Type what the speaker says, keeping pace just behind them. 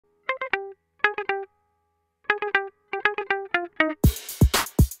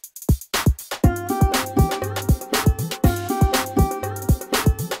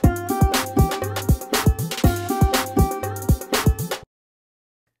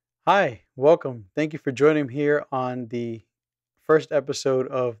Hi, welcome. Thank you for joining me here on the first episode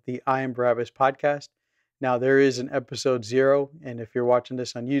of the I Am Barabbas podcast. Now, there is an episode 0, and if you're watching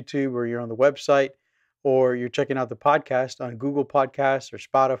this on YouTube or you're on the website or you're checking out the podcast on Google Podcasts or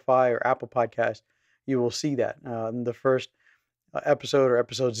Spotify or Apple Podcasts, you will see that. The first episode or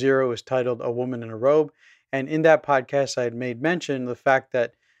episode 0 is titled A Woman in a Robe. And in that podcast, I had made mention of the fact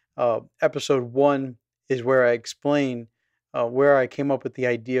that episode 1 is where I explain where I came up with the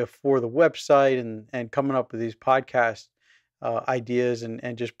idea for the website and coming up with these podcast ideas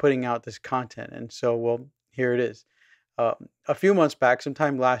and just putting out this content. And so, well, here it is. Uh, a few months back,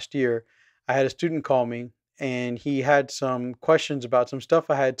 sometime last year, I had a student call me and he had some questions about some stuff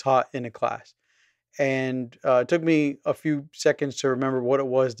I had taught in a class. And it took me a few seconds to remember what it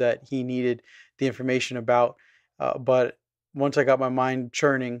was that he needed the information about. But once I got my mind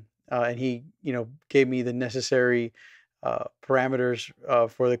churning, and he, gave me the necessary parameters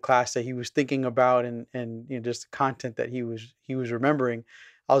for the class that he was thinking about, and just the content that he was remembering,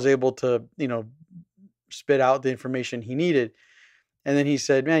 I was able to spit out the information he needed. And then he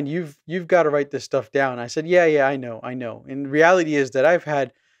said, "Man, you've got to write this stuff down." I said, "Yeah, yeah, I know, I know." And the reality is that I've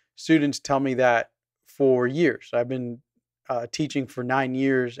had students tell me that for years. I've been teaching for 9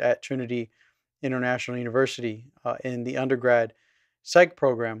 years at Trinity International University in the undergrad psych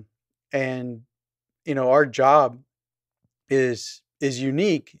program, and our job is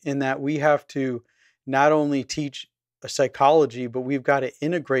unique in that we have to not only teach a psychology, but we've got to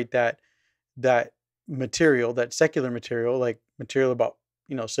integrate that material, that secular material, like material about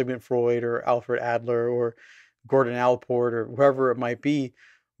Sigmund Freud or Alfred Adler or Gordon Allport or whoever it might be,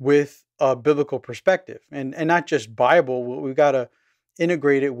 with a biblical perspective, and not just Bible. We've got to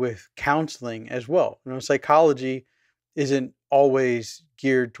integrate it with counseling as well. Psychology isn't always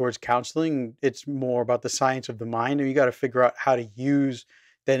geared towards counseling. It's more about the science of the mind, and you got to figure out how to use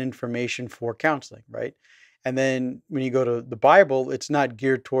that information for counseling, right? And then when you go to the Bible, it's not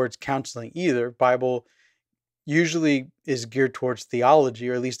geared towards counseling either. Bible usually is geared towards theology,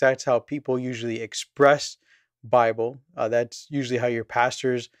 or at least that's how people usually express Bible. That's usually how your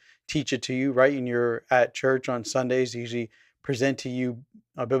pastors teach it to you, right? And you're at church on Sundays, they usually present to you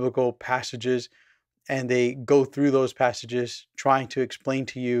biblical passages, and they go through those passages trying to explain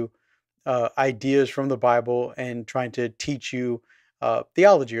to you ideas from the Bible and trying to teach you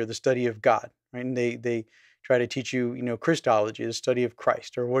theology or the study of God, right? And they try to teach you, Christology, the study of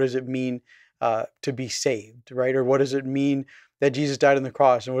Christ, or what does it mean to be saved, right? Or what does it mean that Jesus died on the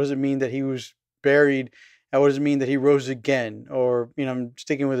cross, and what does it mean that he was buried, and what does it mean that he rose again? Or I'm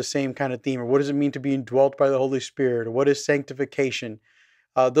sticking with the same kind of theme. Or what does it mean to be indwelt by the Holy Spirit? Or what is sanctification?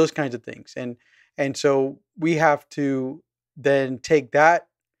 Those kinds of things, and so we have to then take that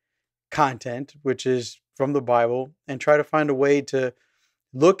content, which is from the Bible, and try to find a way to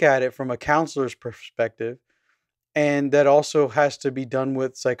look at it from a counselor's perspective. And that also has to be done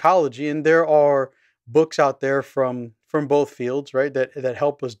with psychology. And there are books out there from both fields, right, that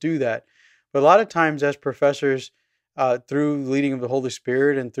help us do that. But a lot of times, as professors, through the leading of the Holy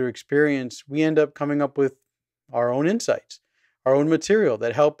Spirit and through experience, we end up coming up with our own insights, our own material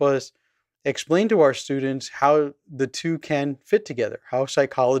that help us explain to our students how the two can fit together, how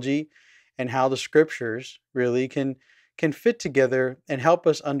psychology and how the scriptures really can fit together and help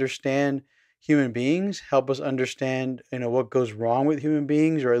us understand human beings, help us understand what goes wrong with human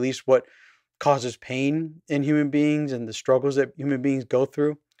beings, or at least what causes pain in human beings and the struggles that human beings go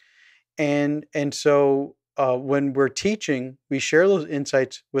through. And so when we're teaching, we share those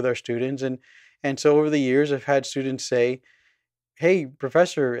insights with our students, and so over the years, I've had students say, "Hey,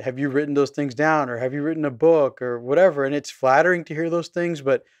 professor, have you written those things down, or have you written a book, or whatever?" And it's flattering to hear those things,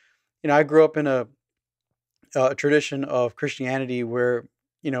 but I grew up in a tradition of Christianity where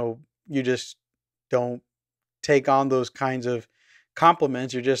you just don't take on those kinds of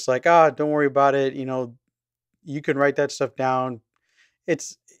compliments. You're just like, "Ah, don't worry about it. You can write that stuff down."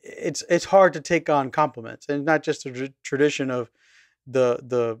 It's hard to take on compliments, and not just a tradition of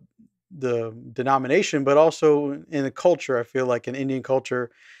the denomination, but also in the culture. I feel like in Indian culture,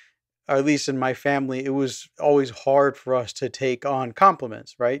 or at least in my family, it was always hard for us to take on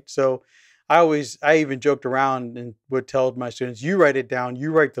compliments, right? So I even joked around and would tell my students, "You write it down,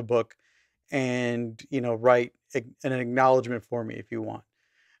 you write the book, and write an acknowledgement for me if you want."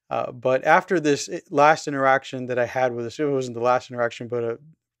 But after this last interaction that I had with it wasn't the last interaction, but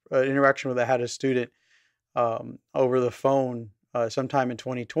an interaction with I had a student over the phone sometime in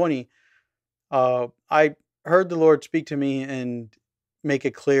 2020. I heard the Lord speak to me and make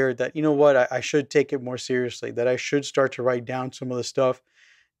it clear that, what, I should take it more seriously, that I should start to write down some of the stuff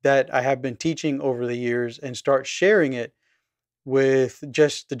that I have been teaching over the years and start sharing it with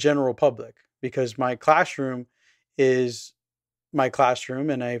just the general public, because my classroom is my classroom,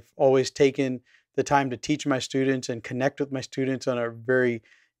 and I've always taken the time to teach my students and connect with my students on a very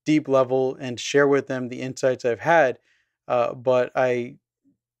deep level and share with them the insights I've had. But I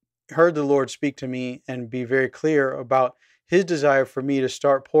heard the Lord speak to me and be very clear about his desire for me to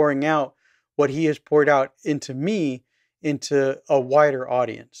start pouring out what he has poured out into me into a wider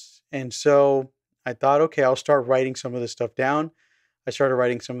audience. And so I thought, okay, I'll start writing some of this stuff down. I started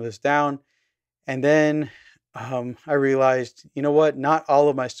writing some of this down. And then I realized, you know what? Not all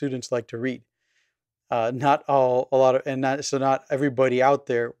of my students like to read. Not all, a lot of, and not, so not everybody out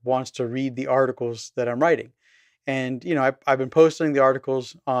there wants to read the articles that I'm writing. And, I've been posting the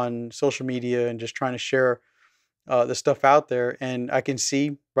articles on social media and just trying to share the stuff out there. And I can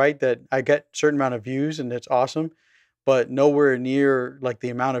see, right, that I get a certain amount of views, and that's awesome, but nowhere near like the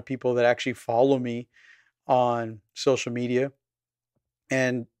amount of people that actually follow me on social media.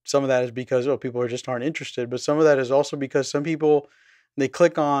 And some of that is because, people are just aren't interested. But some of that is also because some people, they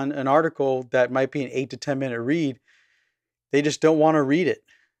click on an article that might be an 8 to 10 minute read. They just don't want to read it.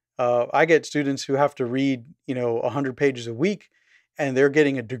 I get students who have to read, 100 pages a week, and they're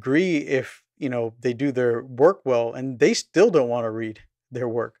getting a degree if, they do their work well, and they still don't want to read their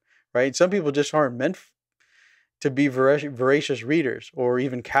work, right? Some people just aren't meant to be voracious readers or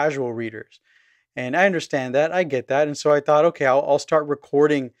even casual readers. And I understand that. I get that. And so I thought, okay, I'll start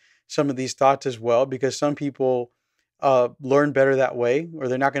recording some of these thoughts as well, because some people learn better that way, or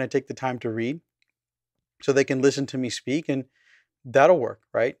they're not going to take the time to read. So they can listen to me speak, and that'll work,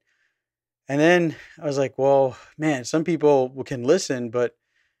 right? And then I was like, well, man, some people can listen, but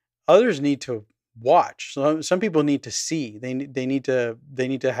others need to watch. So some people need to see. They need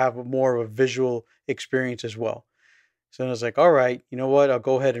to have more of a visual experience as well. So I was like, all right, you know what? I'll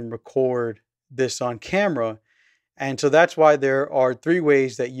go ahead and record this on camera. And so that's why there are 3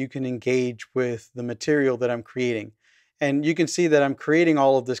 ways that you can engage with the material that I'm creating. And you can see that I'm creating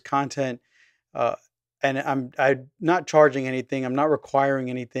all of this content, and I'm not charging anything. I'm not requiring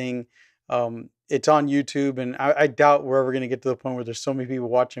anything. It's on YouTube, and I doubt we're ever going to get to the point where there's so many people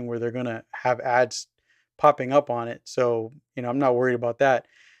watching where they're going to have ads popping up on it. So, I'm not worried about that.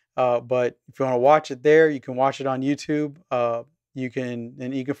 But if you want to watch it there, you can watch it on YouTube. You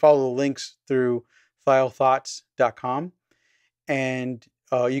can follow the links through filethoughts.com, and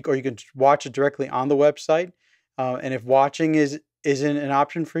you can watch it directly on the website. And if watching isn't an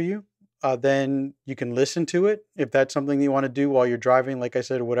option for you, then you can listen to it if that's something you want to do while you're driving, like I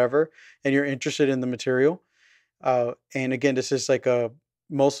said, or whatever, and you're interested in the material. And again, this is like a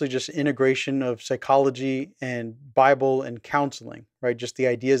mostly just integration of psychology and Bible and counseling, right? Just the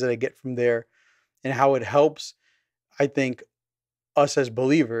ideas that I get from there and how it helps, I think, us as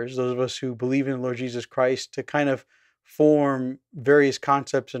believers, those of us who believe in the Lord Jesus Christ, to kind of form various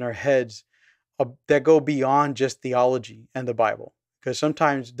concepts in our heads that go beyond just theology and the Bible. Because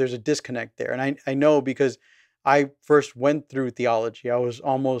sometimes there's a disconnect there. And I know, because I first went through theology. I was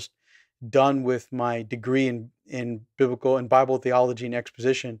almost done with my degree in biblical and Bible theology and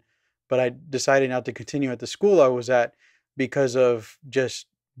exposition, but I decided not to continue at the school I was at because of just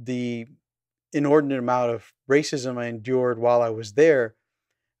the inordinate amount of racism I endured while I was there.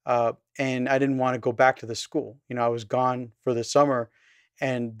 And I didn't want to go back to the school. I was gone for the summer,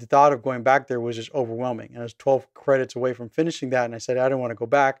 and the thought of going back there was just overwhelming. And I was 12 credits away from finishing that. And I said, I don't want to go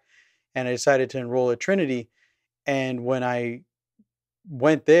back. And I decided to enroll at Trinity. And when I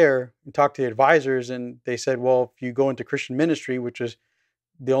went there and talked to the advisors, and they said, well, if you go into Christian ministry, which was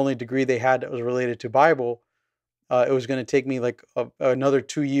the only degree they had that was related to Bible, it was going to take me like another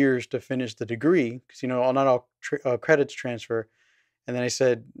 2 years to finish the degree, because, not all credits transfer. And then I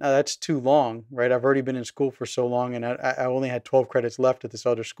said, no, that's too long, right? I've already been in school for so long, and I only had 12 credits left at this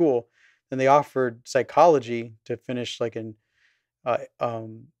other school. Then they offered psychology to finish like in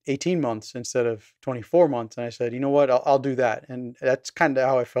 18 months instead of 24 months. And I said, you know what, I'll do that. And that's kind of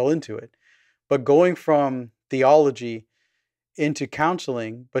how I fell into it. But going from theology into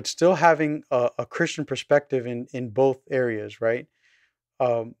counseling, but still having a Christian perspective in both areas, right?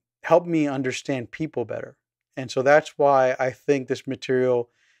 Helped me understand people better. And so that's why I think this material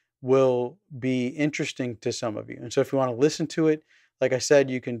will be interesting to some of you. And so if you want to listen to it, like I said,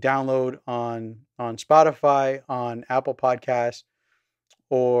 you can download on Spotify, on Apple Podcasts,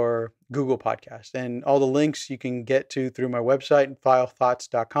 or Google Podcasts. And all the links you can get to through my website,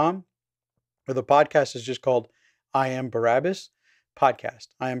 filethoughts.com. Or the podcast is just called I Am Barabbas Podcast.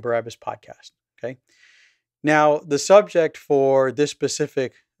 I Am Barabbas Podcast. Okay. Now, the subject for this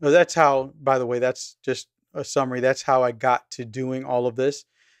specific, that's how, by the way, that's just a summary. That's how I got to doing all of this.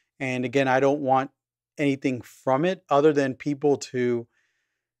 And again, I don't want anything from it other than people to,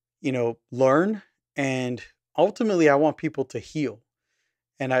 learn. And ultimately, I want people to heal.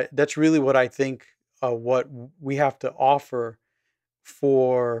 And that's really what I think, what we have to offer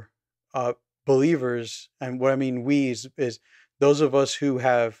for uh, believers. And what I mean, is those of us who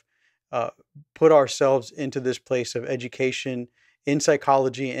have uh, put ourselves into this place of education in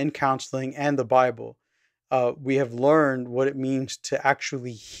psychology, in counseling, and the Bible. We have learned what it means to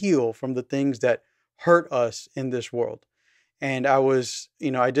actually heal from the things that hurt us in this world. And I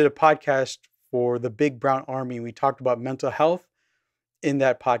did a podcast for the Big Brown Army. We talked about mental health in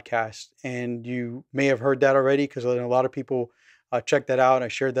that podcast, and you may have heard that already because a lot of people check that out. I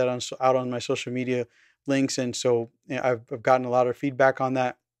shared that out on my social media links, and so I've gotten a lot of feedback on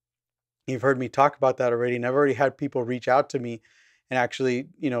that. You've heard me talk about that already, and I've already had people reach out to me and actually,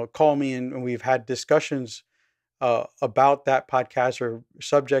 call me, and we've had discussions about that podcast or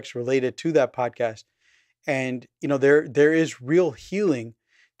subjects related to that podcast. And there is real healing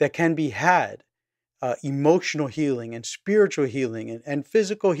that can be had, emotional healing and spiritual healing, and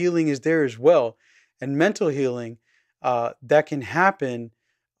physical healing is there as well, and mental healing that can happen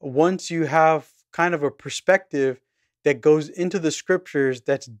once you have kind of a perspective that goes into the scriptures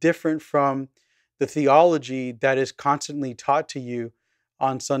that's different from the theology that is constantly taught to you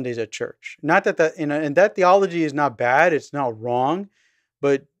on Sundays at church. Not and that theology is not bad, it's not wrong,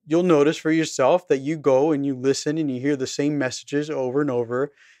 but you'll notice for yourself that you go and you listen and you hear the same messages over and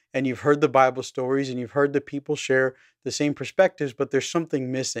over, and you've heard the Bible stories and you've heard the people share the same perspectives, but there's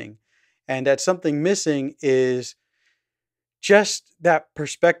something missing. And that something missing is just that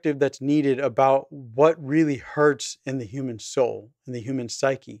perspective that's needed about what really hurts in the human soul, in the human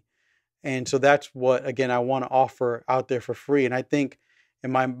psyche. And so that's what, again, I want to offer out there for free. And I think,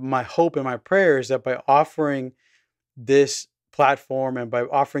 and my hope and my prayer is that by offering this platform and by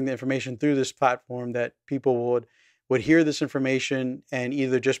offering the information through this platform, that people would hear this information, and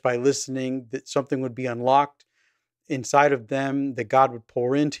either just by listening that something would be unlocked inside of them, that God would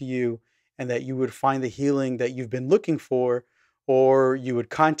pour into you, and that you would find the healing that you've been looking for, or you would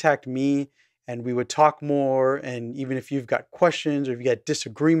contact me and we would talk more. And even if you've got questions or if you got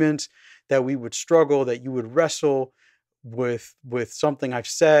disagreements, that we would struggle, that you would wrestle with something I've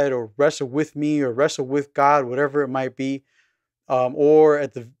said, or wrestle with me, or wrestle with God, whatever it might be. Or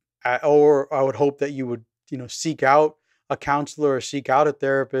I would hope that you would, seek out a counselor, or seek out a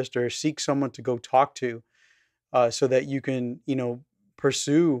therapist, or seek someone to go talk to, so that you can,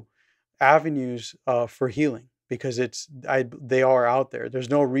 pursue avenues for healing, because they are out there. There's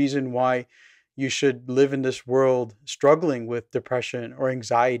no reason why you should live in this world struggling with depression or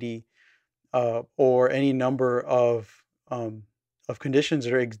anxiety, or any number of conditions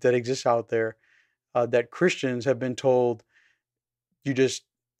that exist out there, that Christians have been told you just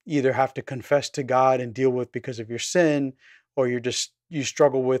either have to confess to God and deal with because of your sin, or you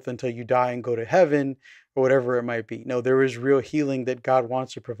struggle with until you die and go to heaven, or whatever it might be. No, there is real healing that God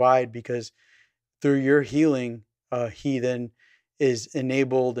wants to provide, because through your healing, He then is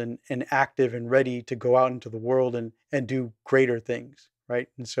enabled and active and ready to go out into the world and do greater things, right?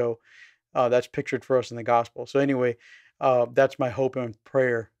 And so that's pictured for us in the gospel. So anyway, that's my hope and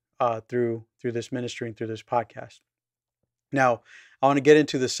prayer through this ministry and through this podcast. Now, I want to get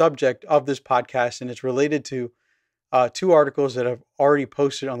into the subject of this podcast, and it's related to two articles that I've already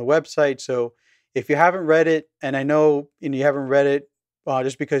posted on the website. So if you haven't read it, and I know you haven't read it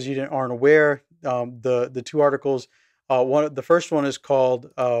just because you aren't aware, the two articles, the first one is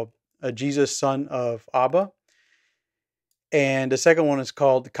called Jesus, Son of Abba. And the second one is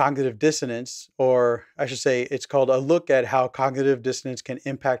called Cognitive Dissonance, or I should say it's called A Look at How Cognitive Dissonance Can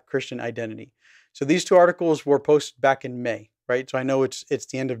Impact Christian Identity. So these two articles were posted back in May, right? So I know it's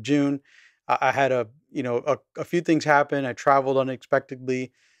the end of June. I had a few things happen. I traveled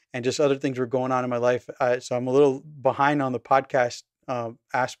unexpectedly, and just other things were going on in my life. So I'm a little behind on the podcast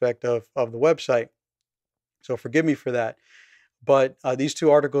aspect of the website. So forgive me for that. But these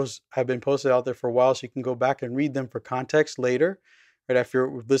two articles have been posted out there for a while, so you can go back and read them for context later, right after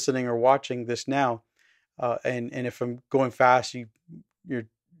you're listening or watching this now. And if I'm going fast, you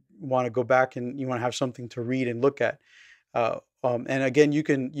want to go back and you want to have something to read and look at. And again, you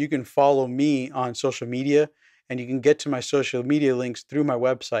can follow me on social media, and you can get to my social media links through my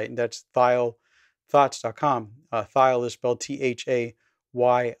website, and that's thayil.thoughts.com. Thayil is spelled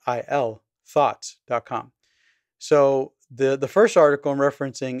Thayil, thoughts.com. So the first article I'm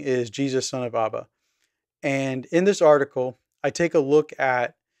referencing is Jesus, Son of Abba. And in this article, I take a look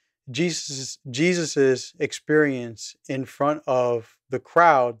at Jesus's experience in front of the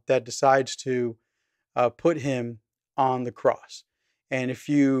crowd that decides to put him on the cross. And if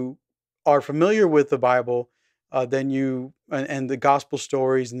you are familiar with the Bible, then you and the gospel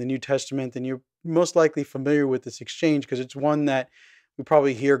stories in the New Testament, then you're most likely familiar with this exchange because it's one that we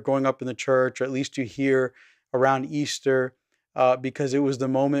probably hear growing up in the church, or at least you hear around Easter, because it was the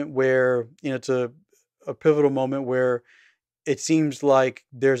moment where it's a pivotal moment where it seems like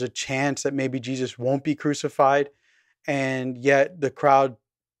there's a chance that maybe Jesus won't be crucified, and yet the crowd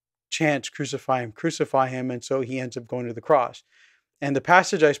chants crucify him, and so he ends up going to the cross. And the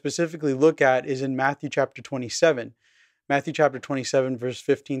passage I specifically look at is in Matthew chapter 27, Matthew chapter 27, verse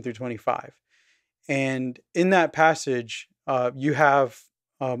 15 through 25. And in that passage, you have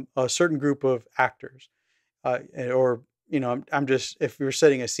a certain group of actors, or, I'm just, if you're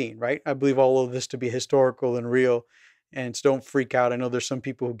setting a scene, right? I believe all of this to be historical and real. And so don't freak out. I know there's some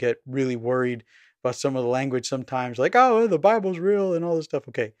people who get really worried about some of the language sometimes, like, oh, the Bible's real and all this stuff.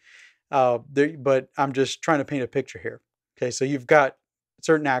 Okay. But I'm just trying to paint a picture here. Okay. So you've got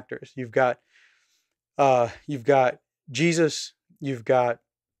certain actors. You've got Jesus, you've got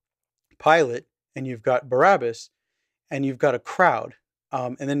Pilate, and you've got Barabbas, and you've got a crowd.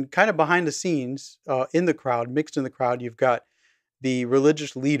 And then kind of behind the scenes, in the crowd, mixed in the crowd, you've got the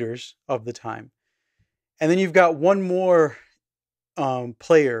religious leaders of the time. And then you've got one more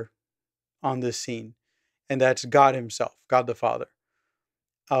player on this scene, and that's God himself, God the Father.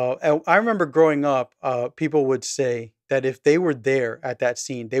 And I remember growing up, people would say that if they were there at that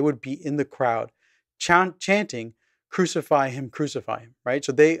scene, they would be in the crowd chanting, crucify him, right?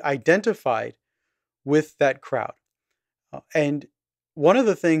 So they identified with that crowd. And one of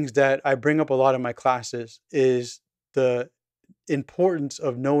the things that I bring up a lot in my classes is the importance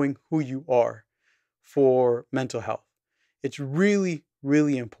of knowing who you are for mental health. It's really,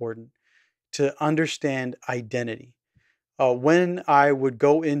 really important to understand identity. When I would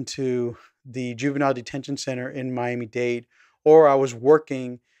go into the juvenile detention center in Miami-Dade, or I was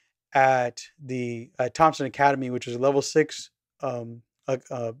working at the Thompson Academy, which is a level 6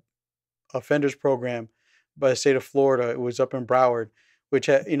 offenders program by the state of Florida. It was up in Broward, which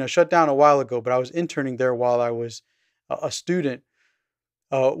had, shut down a while ago, but I was interning there while I was a student.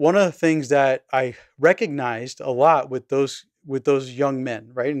 One of the things that I recognized a lot with those young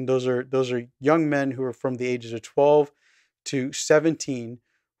men, right? And those are young men who are from the ages of 12 to 17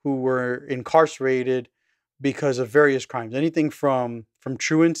 who were incarcerated because of various crimes. Anything from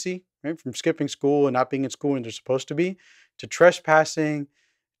truancy, right? From skipping school and not being in school when they're supposed to be, to trespassing,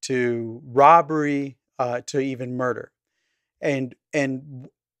 to robbery, to even murder. And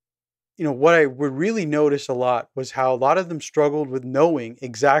what I would really notice a lot was how a lot of them struggled with knowing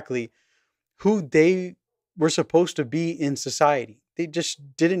exactly who they were supposed to be in society. They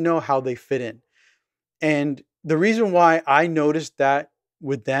just didn't know how they fit in. And the reason why I noticed that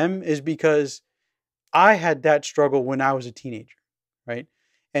with them is because I had that struggle when I was a teenager, right?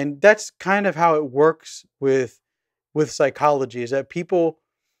 And that's kind of how it works with psychology, is that people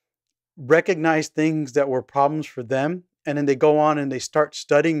recognize things that were problems for them, and then they go on and they start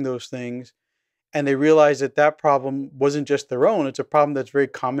studying those things, and they realize that that problem wasn't just their own. It's a problem that's very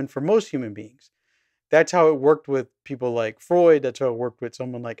common for most human beings. That's how it worked with people like Freud. That's how it worked with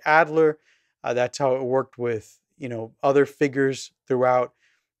someone like Adler. That's how it worked with other figures throughout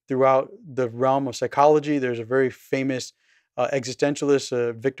the realm of psychology. There's a very famous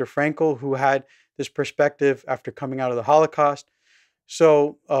existentialist, Viktor Frankl, who had this perspective after coming out of the Holocaust.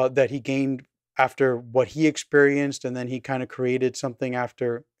 So that he gained after what he experienced, and then he kind of created something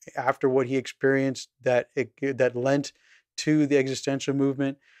after what he experienced that lent to the existential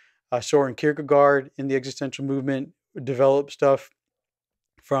movement. Soren Kierkegaard in the existential movement developed stuff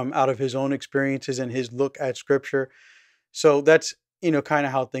from out of his own experiences and his look at scripture. So that's kind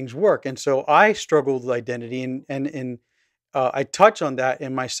of how things work. And so I struggled with identity, and I touch on that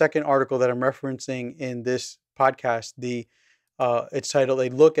in my second article that I'm referencing in this podcast. It's titled "A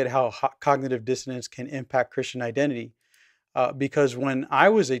Look at How Cognitive Dissonance Can Impact Christian Identity." Because when I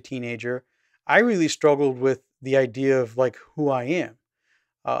was a teenager, I really struggled with the idea of like who I am.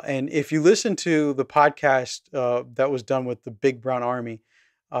 And if you listen to the podcast that was done with the Big Brown Army,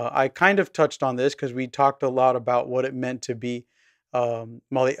 I kind of touched on this because we talked a lot about what it meant to be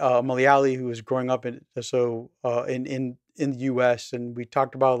Malayali, who was growing up in the U.S., and we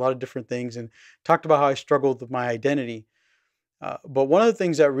talked about a lot of different things and talked about how I struggled with my identity. But one of the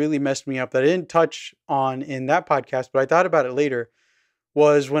things that really messed me up that I didn't touch on in that podcast, but I thought about it later,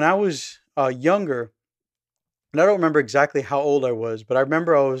 was when I was younger. And I don't remember exactly how old I was, but I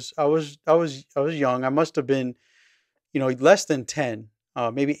remember I was young. I must have been, less than 10,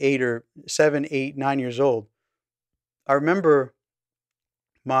 maybe 8 or 7, 8, 9 years old. I remember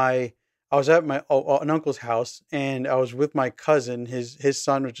my I was at my an uncle's house, and I was with my cousin, his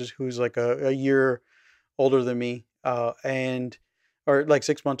son, which is who's like a year older than me, and or like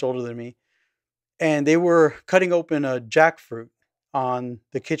 6 months older than me, and they were cutting open a jackfruit on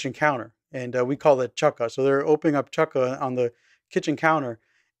the kitchen counter, and we call it chukka. So they're opening up chukka on the kitchen counter,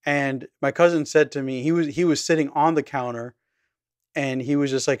 and my cousin said to me, he was sitting on the counter, and he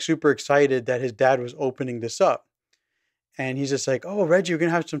was just like super excited that his dad was opening this up. And he's just like, "Oh, Reggie, you're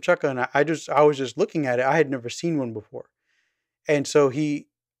gonna have some chukka." And I was just looking at it. I had never seen one before. And so he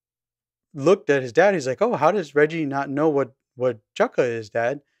looked at his dad. He's like, "Oh, how does Reggie not know what chukka is,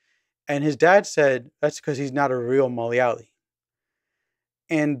 Dad?" And his dad said, "That's because he's not a real Malayali."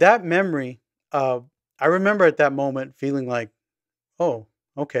 And that memory, I remember at that moment feeling like, "Oh,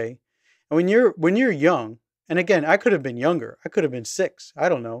 okay." And when you're young, and again, I could have been younger. I could have been 6. I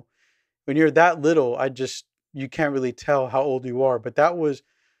don't know. When you're that little, you can't really tell how old you are. But that was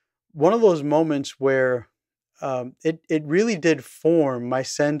one of those moments where it really did form my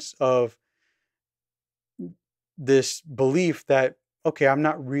sense of this belief that, okay, I'm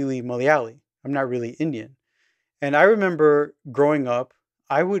not really Malayali. I'm not really Indian. And I remember growing up,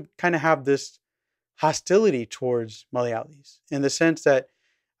 I would kind of have this hostility towards Malayalis in the sense that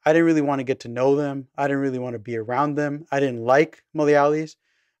I didn't really want to get to know them. I didn't really want to be around them. I didn't like Malayalis.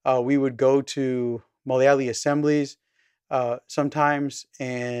 We would go to Malayali assemblies sometimes,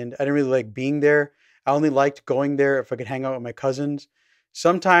 and I didn't really like being there. I only liked going there if I could hang out with my cousins.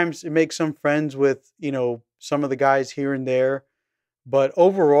 Sometimes it makes some friends with, some of the guys here and there. But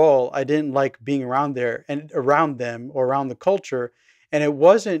overall, I didn't like being around there and around them or around the culture. And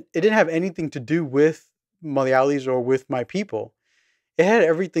it didn't have anything to do with Malayalis or with my people. It had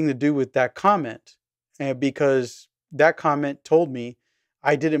everything to do with that comment. And because that comment told me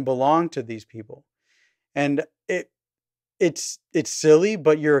I didn't belong to these people. And it's silly,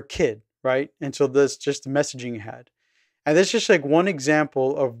 but you're a kid, right? And so that's just the messaging you had. And that's just like one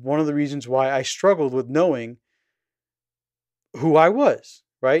example of one of the reasons why I struggled with knowing who I was,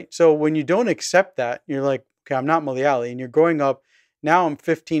 right? So when you don't accept that, you're like, okay, I'm not Malayali. And you're growing up. Now I'm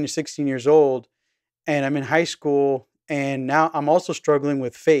 15 or 16 years old, and I'm in high school. And now I'm also struggling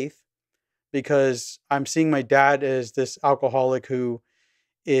with faith because I'm seeing my dad as this alcoholic who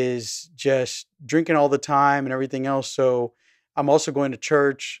is just drinking all the time and everything else. So I'm also going to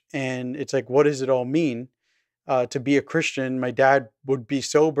church, and it's like, what does it all mean to be a Christian? My dad would be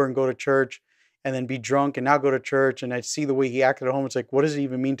sober and go to church and then be drunk and now go to church. And I'd see the way he acted at home. It's like, what does it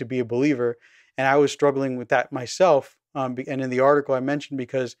even mean to be a believer? And I was struggling with that myself. And in the article I mentioned,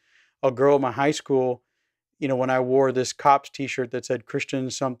 because a girl in my high school, when I wore this cops t-shirt that said Christian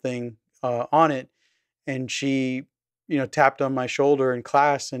something on it, and she, tapped on my shoulder in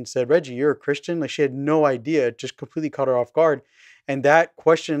class and said, "Reggie, you're a Christian?" Like, she had no idea. It just completely caught her off guard. And that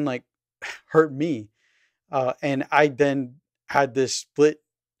question like hurt me. And I then had this split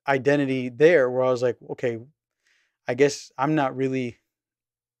identity there where I was like, okay, I guess I'm not really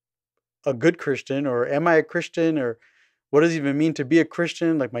a good Christian, or am I a Christian, or what does it even mean to be a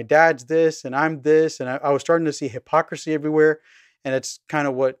Christian? Like, my dad's this and I'm this. And I was starting to see hypocrisy everywhere. And it's kind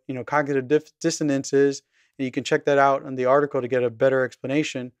of what, cognitive dissonance is. And you can check that out in the article to get a better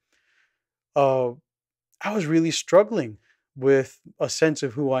explanation. I was really struggling with a sense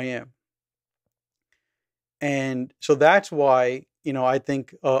of who I am. And so that's why, I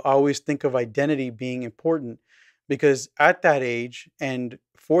think I always think of identity being important, because at that age and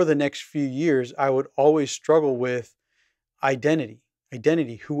for the next few years, I would always struggle with identity.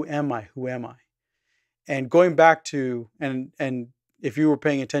 Identity. Who am I? Who am I? And going back to, and if you were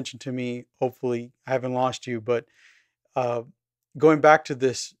paying attention to me, hopefully I haven't lost you, but uh, going back to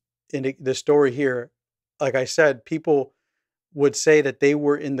this, in the story here, like I said, people would say that they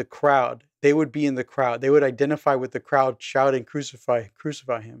were in the crowd. They would be in the crowd. They would identify with the crowd shouting, "Crucify,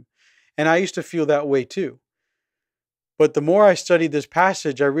 crucify him." And I used to feel that way too. But the more I studied this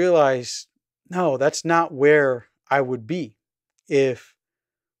passage, I realized, no, that's not where I would be if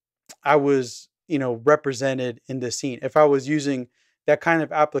I was, represented in this scene, if I was using that kind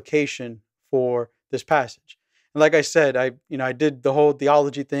of application for this passage. And like I said, I did the whole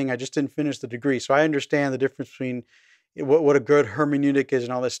theology thing. I just didn't finish the degree. So I understand the difference between what a good hermeneutic is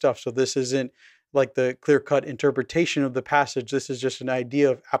and all this stuff. So this isn't like the clear-cut interpretation of the passage. This is just an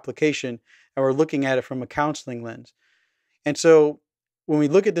idea of application, and we're looking at it from a counseling lens. And so when we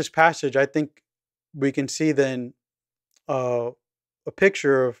look at this passage, I think we can see then a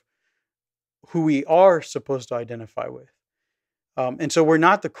picture of who we are supposed to identify with. And so we're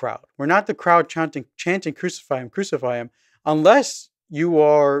not the crowd. We're not the crowd chanting, crucify him, unless you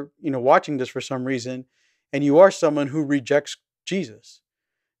are, watching this for some reason and you are someone who rejects Jesus.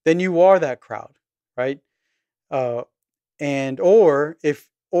 then you are that crowd, right? Uh, or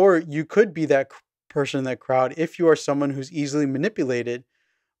you could be that person in that crowd if you are someone who's easily manipulated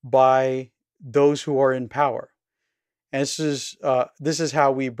by those who are in power. And this is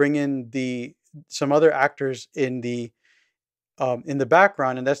how we bring in the some other actors in the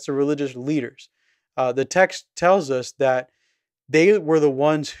background, and that's the religious leaders. The text tells us that they were the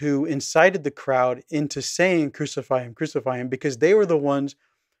ones who incited the crowd into saying, crucify him, because they were the ones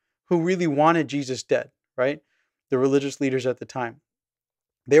who really wanted Jesus dead, right? The religious leaders at the time.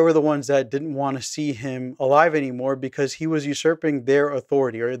 They were the ones that didn't want to see him alive anymore because he was usurping their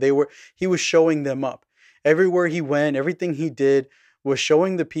authority, or he was showing them up. Everywhere he went, everything he did was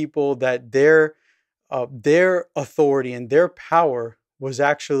showing the people that their authority and their power was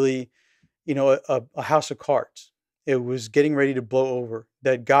actually, a house of cards. It was getting ready to blow over.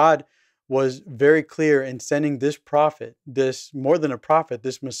 That God was very clear in sending this prophet, this more than a prophet,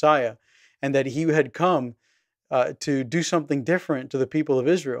 this Messiah, and that he had come to do something different to the people of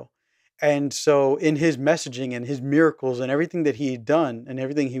Israel. And so, in his messaging and his miracles and everything that he had done and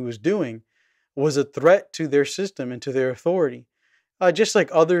everything he was doing was a threat to their system and to their authority, just like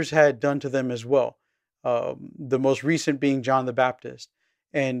others had done to them as well. The most recent being John the Baptist,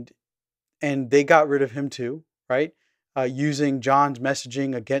 and they got rid of him too, right? Using John's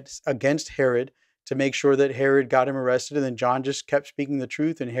messaging against Herod to make sure that Herod got him arrested, and then John just kept speaking the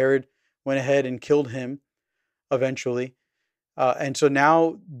truth, and Herod went ahead and killed him eventually. And so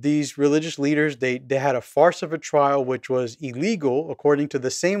now these religious leaders, they had a farce of a trial which was illegal according to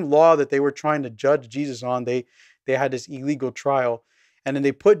the same law that they were trying to judge Jesus on. They had this illegal trial, and then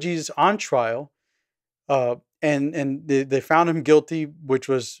they put Jesus on trial, and they found him guilty, which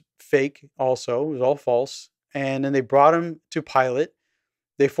was fake. Also, it was all false. And then they brought him to Pilate.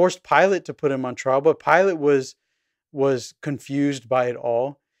 They forced Pilate to put him on trial, but Pilate was confused by it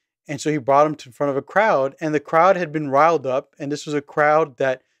all. And so he brought him to in front of a crowd, and the crowd had been riled up. And this was a crowd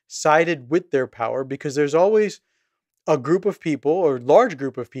that sided with their power, because there's always a group of people, or large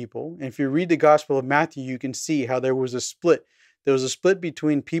group of people. And if you read the Gospel of Matthew, you can see how there was a split. There was a split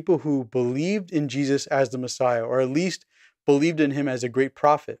between people who believed in Jesus as the Messiah, or at least believed in him as a great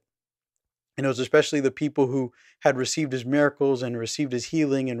prophet. And it was especially the people who had received his miracles and received his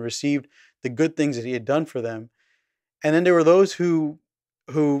healing and received the good things that he had done for them. And then there were those who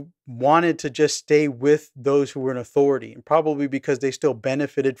wanted to just stay with those who were in authority, and probably because they still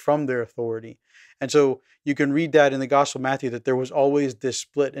benefited from their authority. And so you can read that in the Gospel of Matthew, that there was always this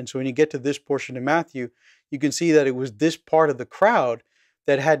split. And so when you get to this portion of Matthew, you can see that it was this part of the crowd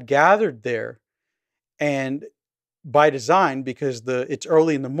that had gathered there, and by design, because it's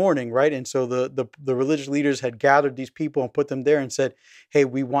early in the morning, right? And so the religious leaders had gathered these people and put them there and said, hey,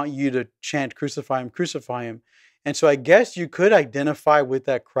 we want you to chant, crucify him, crucify him. And so I guess you could identify with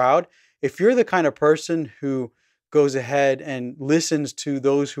that crowd if you're the kind of person who goes ahead and listens to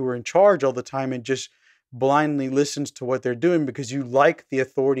those who are in charge all the time and just blindly listens to what they're doing because you like the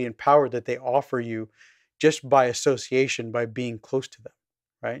authority and power that they offer you just by association, by being close to them,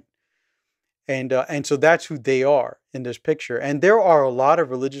 right? And so that's who they are in this picture. And there are a lot of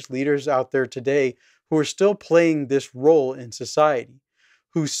religious leaders out there today who are still playing this role in society,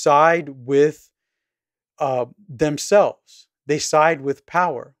 who side with themselves. They side with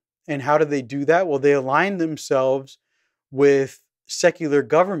power. And how do they do that? Well, they align themselves with secular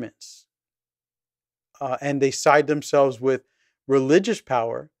governments, and they side themselves with religious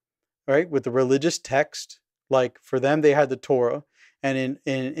power, right? With the religious text. Like for them, they had the Torah, and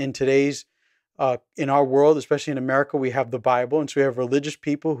in today's in our world, especially in America, we have the Bible, and so we have religious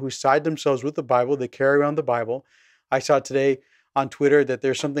people who side themselves with the Bible. They carry around the Bible. I saw today on Twitter that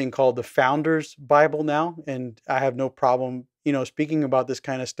there's something called the Founders Bible now, and I have no problem, speaking about this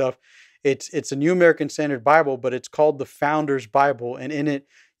kind of stuff. It's a New American Standard Bible, but it's called the Founders Bible, and in it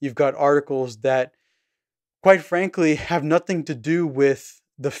you've got articles that, quite frankly, have nothing to do with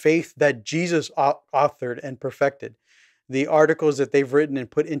the faith that Jesus authored and perfected. The articles that they've written and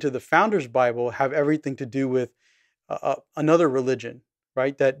put into the Founders Bible have everything to do with another religion,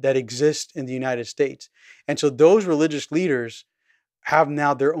 right? That exists in the United States. And so those religious leaders have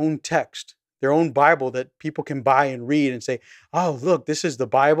now their own text, their own Bible that people can buy and read and say, oh, look, this is the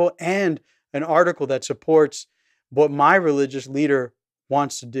Bible and an article that supports what my religious leader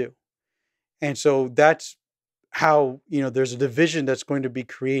wants to do. And so that's how, there's a division that's going to be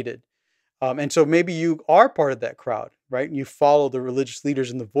created. And so maybe you are part of that crowd, right? And you follow the religious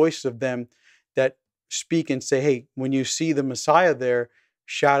leaders and the voices of them that speak and say, hey, when you see the Messiah there,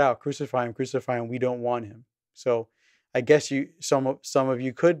 shout out, crucify him, we don't want him. So I guess some of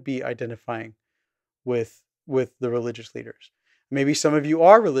you could be identifying with the religious leaders. Maybe some of you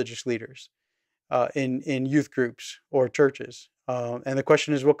are religious leaders in youth groups or churches. And the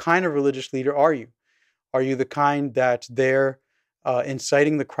question is, what kind of religious leader are you? Are you the kind that's there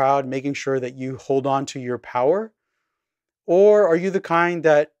inciting the crowd, making sure that you hold on to your power? Or are you the kind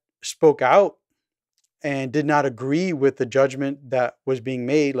that spoke out and did not agree with the judgment that was being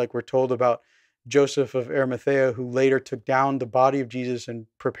made, like we're told about Joseph of Arimathea, who later took down the body of Jesus and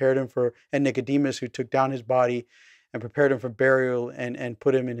prepared him for, and Nicodemus, who took down his body and prepared him for burial and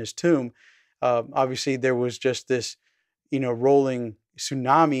put him in his tomb. Obviously, there was just this, rolling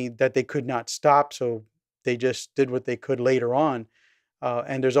tsunami that they could not stop. So they just did what they could later on.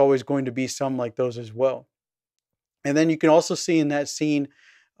 And there's always going to be some like those as well. And then you can also see in that scene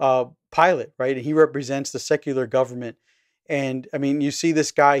Pilate, right? He represents the secular government. And I mean, you see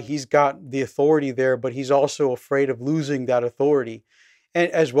this guy, he's got the authority there, but he's also afraid of losing that authority. And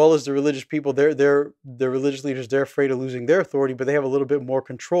as well as the religious people, the religious leaders, they're afraid of losing their authority, but they have a little bit more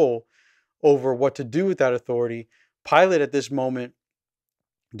control over what to do with that authority. Pilate at this moment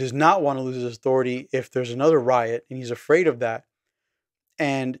does not want to lose his authority if there's another riot, and he's afraid of that.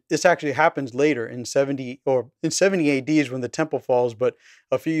 And this actually happens later in 70 AD is when the temple falls, but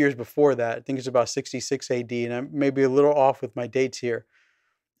a few years before that, I think it's about 66 AD, and I may be a little off with my dates here.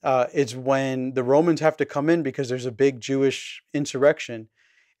 It's when the Romans have to come in because there's a big Jewish insurrection.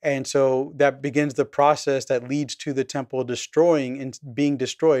 And so that begins the process that leads to the temple being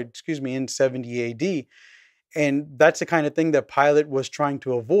destroyed, in 70 AD. And that's the kind of thing that Pilate was trying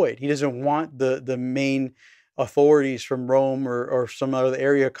to avoid. He doesn't want the main authorities from Rome or some other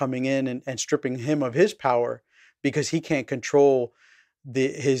area coming in and stripping him of his power, because he can't control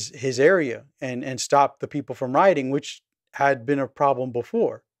his area and stop the people from rioting, which had been a problem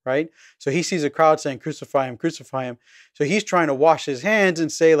before, right? So he sees a crowd saying, crucify him, crucify him. So he's trying to wash his hands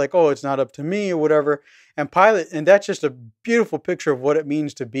and say like, oh, it's not up to me or whatever. And that's just a beautiful picture of what it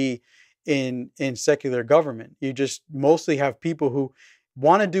means to be in secular government. You just mostly have people who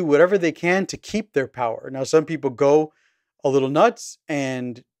want to do whatever they can to keep their power. Now, some people go a little nuts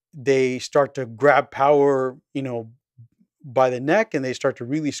and they start to grab power, by the neck, and they start to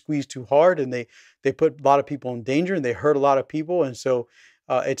really squeeze too hard, and they put a lot of people in danger, and they hurt a lot of people. And so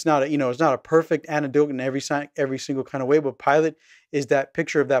it's not a perfect antidote in every single kind of way. But Pilate is that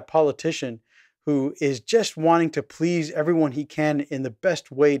picture of that politician who is just wanting to please everyone he can in the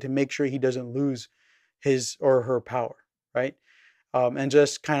best way to make sure he doesn't lose his or her power, right? And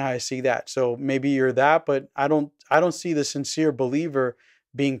just kind of how I see that. So maybe you're that, but I don't see the sincere believer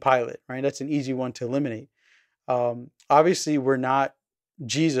being Pilate, right? That's an easy one to eliminate. Obviously, we're not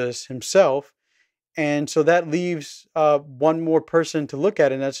Jesus himself, and so that leaves one more person to look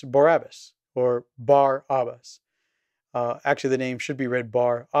at, and that's Barabbas or Barabbas. Actually, the name should be read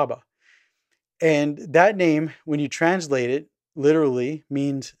Bar Abba, and that name, when you translate it, literally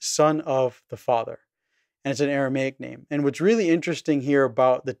means son of the Father. And it's an Aramaic name. And what's really interesting here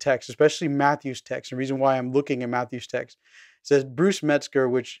about the text, especially Matthew's text, the reason why I'm looking at Matthew's text, says Bruce Metzger,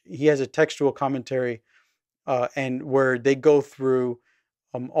 which he has a textual commentary, and where they go through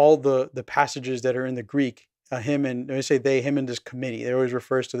all the passages that are in the Greek. Him and this committee. They always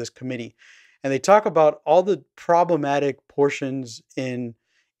refers to this committee, and they talk about all the problematic portions in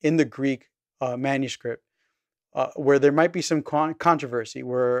the Greek manuscript. Where there might be some controversy,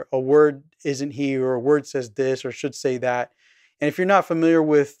 where a word isn't here, or a word says this, or should say that. And if you're not familiar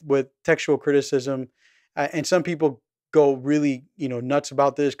with textual criticism, and some people go really nuts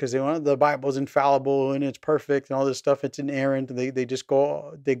about this because they want the Bible's infallible and it's perfect and all this stuff, it's inerrant, and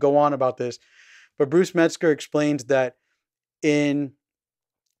they go on about this. But Bruce Metzger explains that in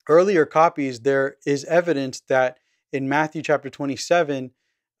earlier copies there is evidence that in Matthew chapter 27.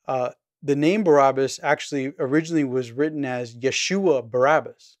 The name Barabbas actually originally was written as Yeshua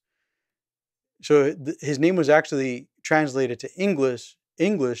Barabbas. So his name was actually translated to English,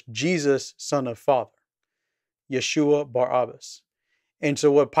 Jesus, son of Father. Yeshua Barabbas. And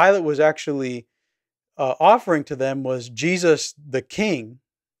so what Pilate was actually offering to them was Jesus the King,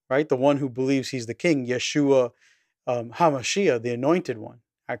 right? The one who believes he's the King, Yeshua HaMashiach, the anointed one,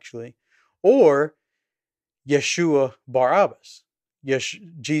 actually. Or Yeshua Barabbas.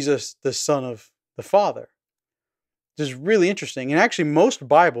 Jesus, the son of the Father. This is really interesting. And actually, most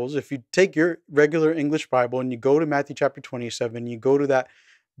Bibles, if you take your regular English Bible and you go to Matthew chapter 27, you go to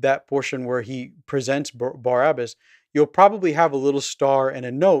that portion where he presents Barabbas, you'll probably have a little star and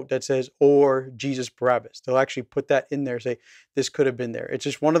a note that says, or Jesus Barabbas. They'll actually put that in there, say, this could have been there. It's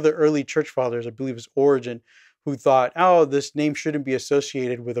just one of the early church fathers, I believe it was Origen, who thought, oh, this name shouldn't be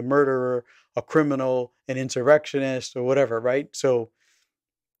associated with a murderer, a criminal, an insurrectionist, or whatever, right? So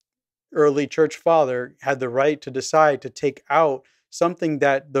early church father had the right to decide to take out something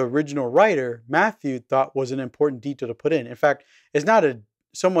that the original writer, Matthew, thought was an important detail to put in. In fact, it's not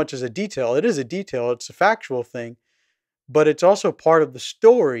so much as a detail. It is a detail. It's a factual thing, but it's also part of the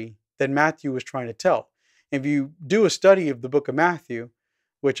story that Matthew was trying to tell. If you do a study of the book of Matthew,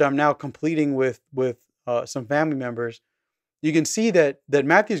 which I'm now completing with some family members, you can see that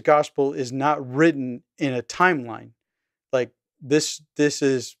Matthew's gospel is not written in a timeline. Like this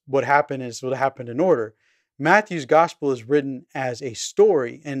is what happened, is what happened in order. Matthew's gospel is written as a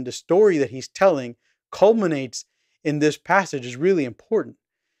story, and the story that he's telling culminates in this passage is really important.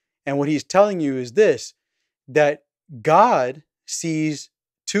 And what he's telling you is this, that God sees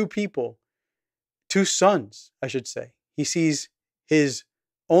two people, two sons, I should say. He sees his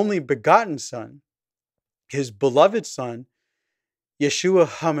only begotten son, his beloved son, Yeshua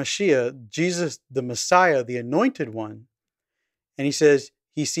HaMashiach, Jesus the Messiah, the anointed one. And he says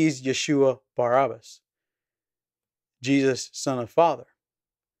he sees Yeshua Barabbas, Jesus, son of Father.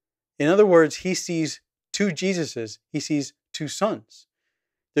 In other words, he sees two Jesuses. He sees two sons.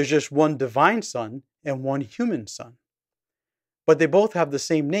 There's just one divine son and one human son. But they both have the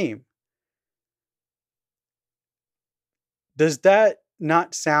same name. Does that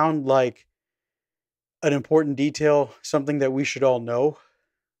not sound like an important detail, something that we should all know?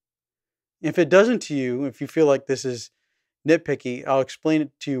 If it doesn't to you, if you feel like this is nitpicky, I'll explain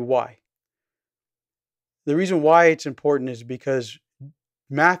it to you why. The reason why it's important is because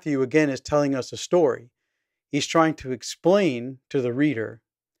Matthew, again, is telling us a story. He's trying to explain to the reader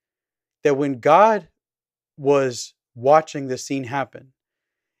that when God was watching this scene happen,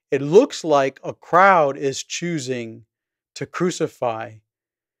 it looks like a crowd is choosing to crucify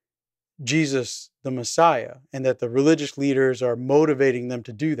Jesus, the Messiah, and that the religious leaders are motivating them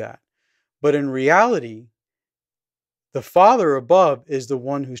to do that. But in reality, the Father above is the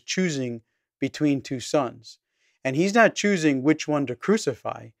one who's choosing between two sons. And he's not choosing which one to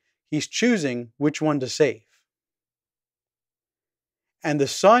crucify. He's choosing which one to save. And the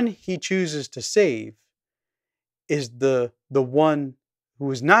son he chooses to save is the one who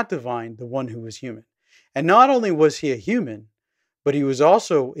is not divine, the one who is human. And not only was he a human, but he was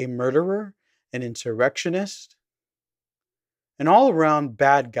also a murderer, an insurrectionist, an all-around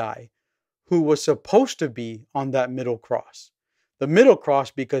bad guy who was supposed to be on that middle cross. The middle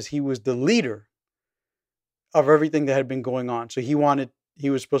cross because he was the leader of everything that had been going on. So he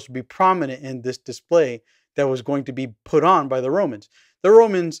was supposed to be prominent in this display that was going to be put on by the Romans. The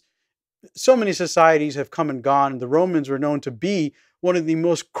Romans, so many societies have come and gone, and the Romans were known to be one of the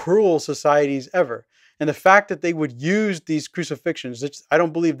most cruel societies ever. And the fact that they would use these crucifixions, I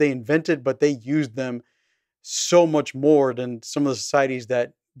don't believe they invented, but they used them so much more than some of the societies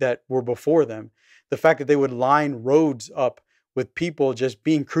that were before them. The fact that they would line roads up with people just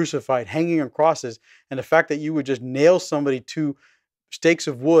being crucified, hanging on crosses, and the fact that you would just nail somebody to stakes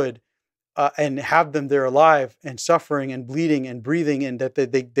of wood and have them there alive and suffering and bleeding and breathing, and that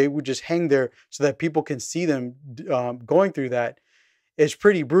they would just hang there so that people can see them going through that, is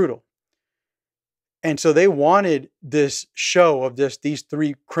pretty brutal. And so they wanted this show of these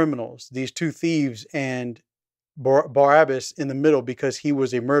three criminals, these two thieves, and Barabbas in the middle, because he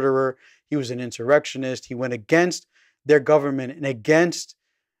was a murderer, he was an insurrectionist, he went against their government and against,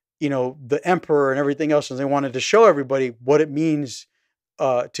 the emperor and everything else. And they wanted to show everybody what it means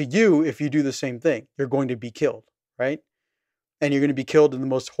to you if you do the same thing. You're going to be killed, right? And you're going to be killed in the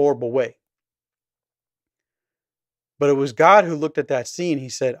most horrible way. But it was God who looked at that scene. He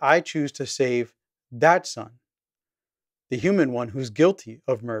said, I choose to save that son, the human one who's guilty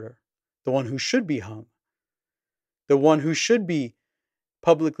of murder, the one who should be hung, the one who should be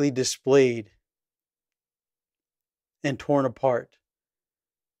publicly displayed and torn apart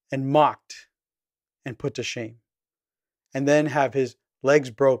and mocked and put to shame, and then have his legs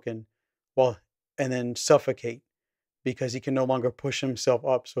broken and then suffocate because he can no longer push himself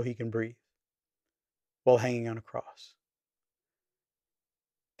up so he can breathe while hanging on a cross.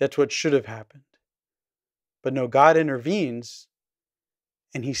 That's what should have happened. But no, God intervenes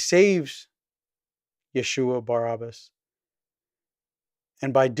and he saves Yeshua Barabbas.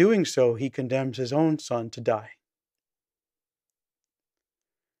 And by doing so, he condemns his own son to die.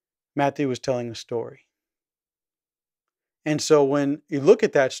 Matthew was telling a story. And so when you look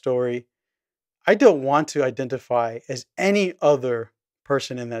at that story, I don't want to identify as any other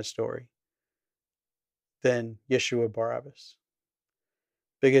person in that story than Yeshua Barabbas,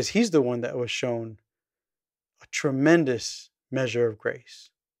 because he's the one that was shown a tremendous measure of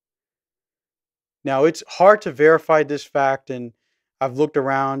grace. Now, it's hard to verify this fact, and I've looked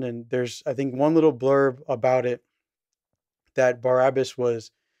around, and there's, I think, one little blurb about it, that Barabbas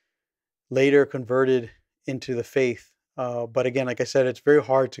was later converted into the faith. But again, like I said, it's very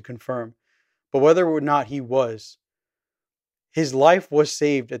hard to confirm. But whether or not he was, his life was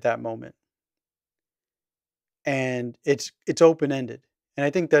saved at that moment, and it's open ended. And I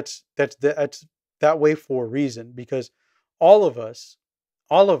think that's that way for a reason, because all of us,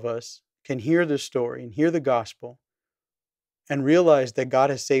 all of us can hear this story and hear the gospel and realize that God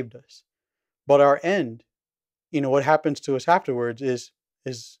has saved us. But our end, what happens to us afterwards is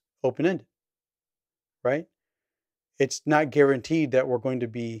open ended, right? It's not guaranteed that we're going to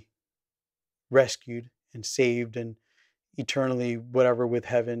be rescued and saved and eternally whatever with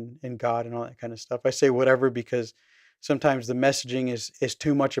heaven and God and all that kind of stuff. I say whatever because sometimes the messaging is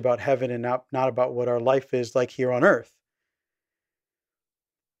too much about heaven and not about what our life is like here on earth.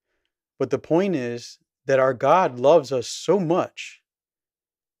 But the point is that our God loves us so much.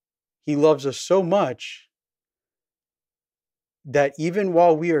 He loves us so much that even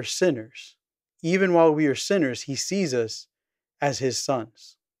while we are sinners, he sees us as his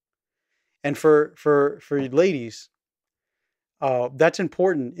sons. And for ladies, that's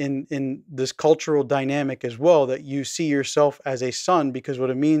important in this cultural dynamic as well, that you see yourself as a son, because what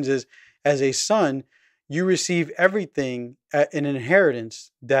it means is, as a son, you receive everything in an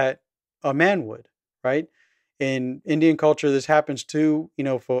inheritance that a man would, right? In Indian culture, this happens too.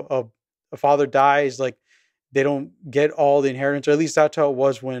 If a father dies, like, they don't get all the inheritance, or at least that's how it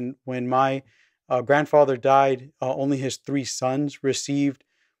was when my grandfather died. Only his 3 sons received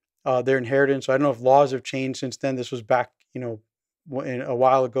their inheritance. So I don't know if laws have changed since then. This was back, a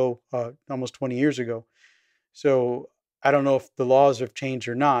while ago, almost 20 years ago. So I don't know if the laws have changed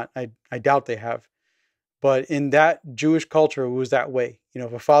or not. I doubt they have. But in that Jewish culture, it was that way.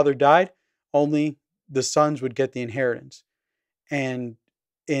 If a father died, only the sons would get the inheritance. And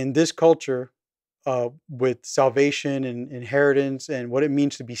in this culture, with salvation and inheritance and what it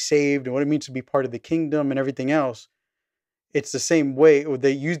means to be saved and what it means to be part of the kingdom and everything else, it's the same way.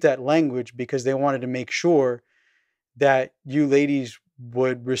 They used that language because they wanted to make sure that you ladies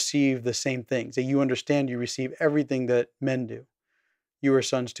would receive the same things, that you understand you receive everything that men do. You are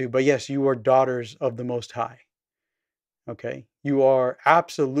sons too, but yes, you are daughters of the Most High. Okay? You are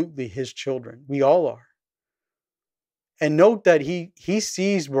absolutely his children. We all are. And note that he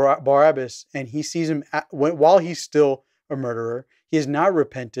sees Barabbas, and he sees him while he's still a murderer. He has not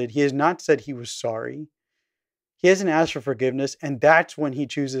repented. He has not said he was sorry. He hasn't asked for forgiveness, and that's when he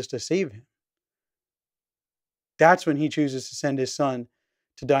chooses to save him. That's when he chooses to send his son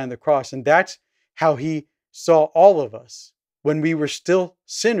to die on the cross. And that's how he saw all of us. When we were still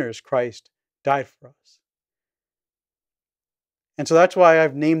sinners, Christ died for us. And so that's why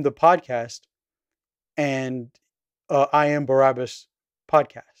I've named the podcast and I Am Barabbas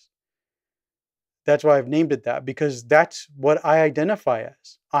podcast. That's why I've named it that, because that's what I identify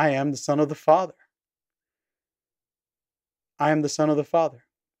as. I am the son of the Father. I am the son of the Father.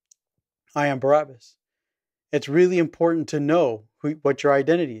 I am Barabbas. It's really important to know what your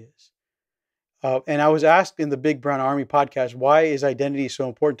identity is. And I was asked in the Big Brown Army podcast, why is identity so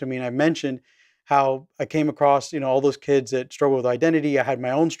important to me? And I mentioned how I came across, all those kids that struggle with identity. I had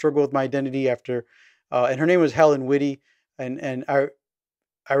my own struggle with my identity after, and her name was Helen Whitty. And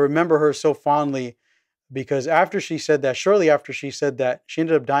I remember her so fondly because shortly after she said that, she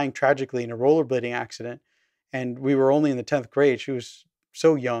ended up dying tragically in a rollerblading accident. And we were only in the 10th grade. She was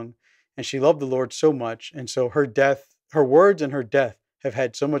so young. And she loved the Lord so much. And so her words and her death have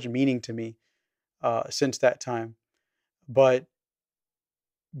had so much meaning to me since that time. But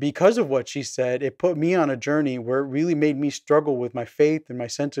because of what she said, it put me on a journey where it really made me struggle with my faith and my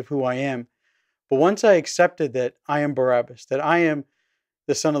sense of who I am. But once I accepted that I am Barabbas, that I am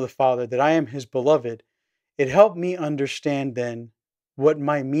the son of the Father, that I am his beloved, it helped me understand then what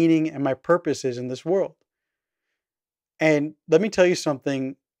my meaning and my purpose is in this world. And let me tell you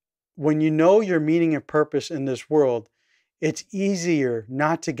something. When you know your meaning and purpose in this world, it's easier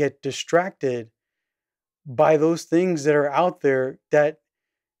not to get distracted by those things that are out there, that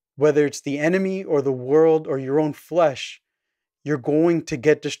whether it's the enemy or the world or your own flesh, you're going to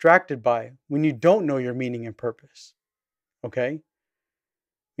get distracted by when you don't know your meaning and purpose. Okay?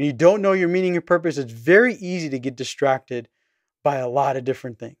 When you don't know your meaning and purpose, it's very easy to get distracted by a lot of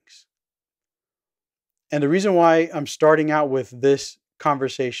different things. And the reason why I'm starting out with this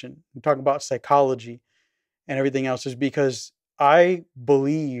conversation, I'm talking about psychology and everything else, is because I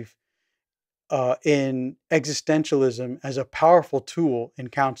believe in existentialism as a powerful tool in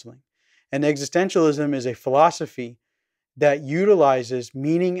counseling. And existentialism is a philosophy that utilizes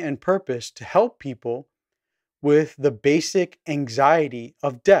meaning and purpose to help people with the basic anxiety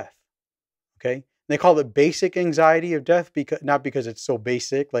of death. Okay? They call it basic anxiety of death, because not because it's so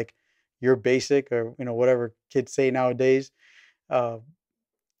basic, like, you're basic, or whatever kids say nowadays. Uh,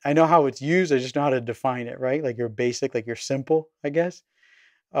 I know how it's used. I just know how to define it, right? Like you're basic, like you're simple, I guess.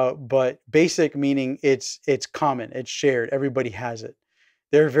 But basic meaning it's common, it's shared, everybody has it.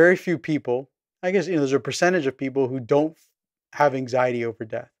 There are very few people, I guess, there's a percentage of people who don't have anxiety over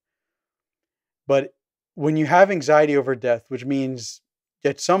death. But when you have anxiety over death, which means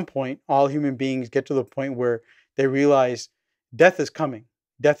at some point, all human beings get to the point where they realize death is coming,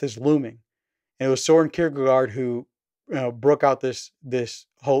 death is looming. And it was Soren Kierkegaard who broke out this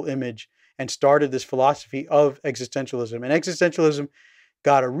whole image and started this philosophy of existentialism. And existentialism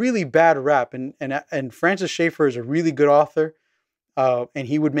got a really bad rap. And Francis Schaeffer is a really good author. And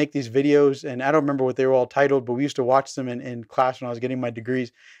he would make these videos, and I don't remember what they were all titled, but we used to watch them in class when I was getting my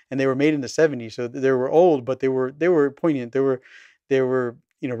degrees, and they were made in the 70s. So they were old, but they were poignant. They were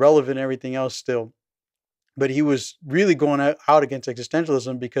relevant and everything else still. But he was really going out against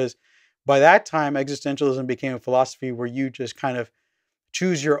existentialism, because by that time, existentialism became a philosophy where you just kind of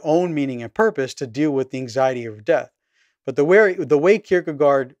choose your own meaning and purpose to deal with the anxiety of death. But the way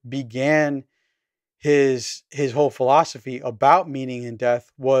Kierkegaard began his whole philosophy about meaning in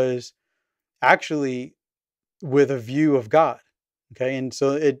death was actually with a view of God. Okay. And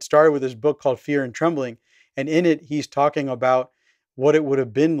so it started with this book called Fear and Trembling. And in it, he's talking about what it would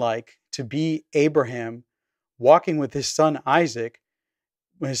have been like to be Abraham walking with his son Isaac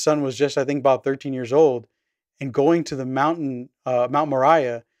when his son was just, I think, about 13 years old, and going to the mountain, Mount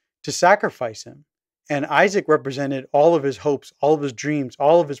Moriah, to sacrifice him. And Isaac represented all of his hopes, all of his dreams,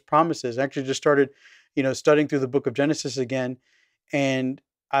 all of his promises. I actually just started, studying through the book of Genesis again. And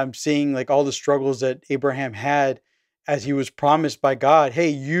I'm seeing like all the struggles that Abraham had as he was promised by God. Hey,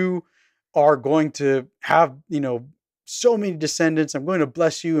 you are going to have, so many descendants. I'm going to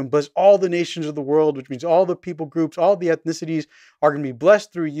bless you and bless all the nations of the world, which means all the people groups, all the ethnicities are going to be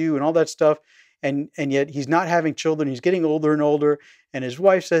blessed through you and all that stuff. And yet he's not having children. He's getting older and older. And his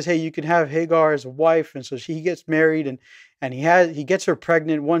wife says, hey, you can have Hagar as a wife. And so he gets married, and he gets her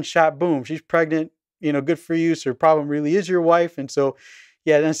pregnant. One shot, boom, she's pregnant. Good for you. So her problem really is your wife. And so,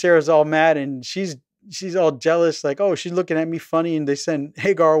 yeah, then Sarah's all mad, and she's all jealous, like, oh, she's looking at me funny. And they send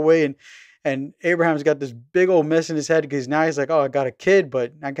Hagar away, and Abraham's got this big old mess in his head, because now he's like, oh, I got a kid,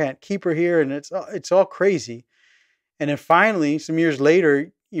 but I can't keep her here. And it's all crazy. And then finally, some years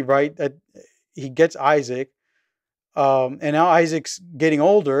later, he gets Isaac. And now Isaac's getting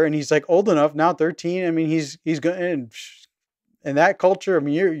older, and he's like old enough now, 13. I mean, he's going in that culture. I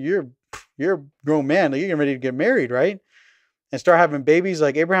mean, you're a grown man. Like, you're getting ready to get married, right? And start having babies.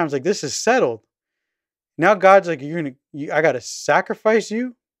 Like, Abraham's like, this is settled. Now God's like, I got to sacrifice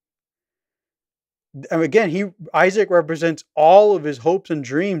you. And again, Isaac represents all of his hopes and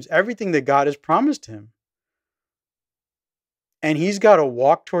dreams, everything that God has promised him. And he's got to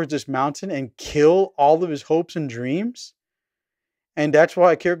walk towards this mountain and kill all of his hopes and dreams. And that's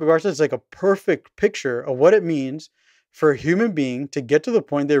why Kierkegaard says it's like a perfect picture of what it means for a human being to get to the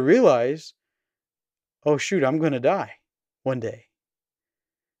point they realize, oh, shoot, I'm going to die one day.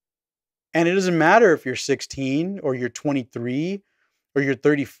 And it doesn't matter if you're 16 or you're 23 or you're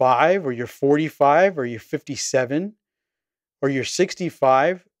 35 or you're 45 or you're 57 or you're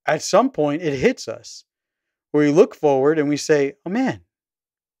 65. At some point, it hits us where we look forward and we say, oh man,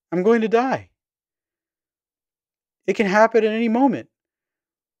 I'm going to die. It can happen at any moment.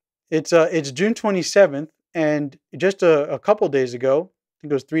 It's June 27th, and just a couple days ago, I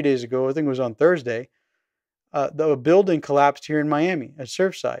think it was 3 days ago, I think it was on Thursday, the building collapsed here in Miami at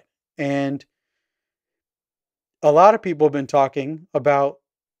Surfside. And a lot of people have been talking about,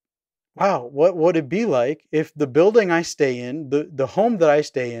 wow, what would it be like if the building I stay in, the home that I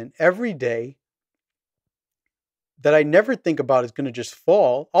stay in every day, that I never think about is going to just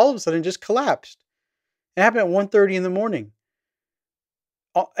fall, all of a sudden just collapsed. It happened at 1:30 in the morning.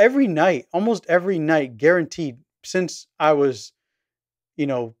 Every night, almost every night, guaranteed, since I was,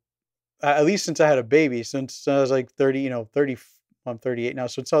 at least since I had a baby, since I was like 30, 30, I'm 38 now.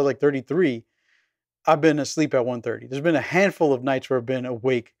 So since I was like 33, I've been asleep at 1:30. There's been a handful of nights where I've been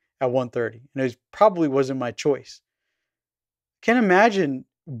awake at 1:30, and it probably wasn't my choice. Can't imagine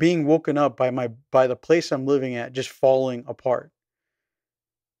being woken up by the place I'm living at just falling apart.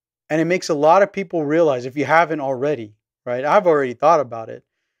 And it makes a lot of people realize, if you haven't already, right? I've already thought about it.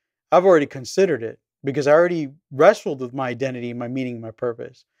 I've already considered it, because I already wrestled with my identity, my meaning, my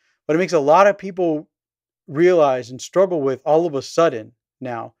purpose. But it makes a lot of people realize and struggle with all of a sudden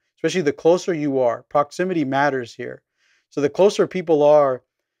now, especially the closer you are. Proximity matters here. So the closer people are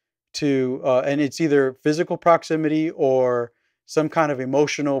to, and it's either physical proximity or some kind of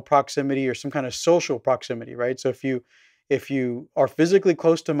emotional proximity or some kind of social proximity, right? So if if you are physically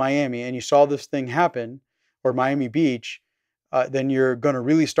close to Miami and you saw this thing happen, or Miami Beach, then you're going to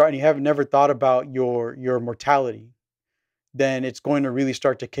really start, and you have never thought about your mortality, then it's going to really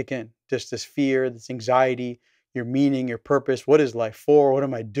start to kick in. Just this fear, this anxiety, your meaning, your purpose. What is life for? What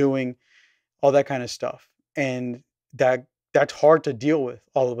am I doing? All that kind of stuff. And that's hard to deal with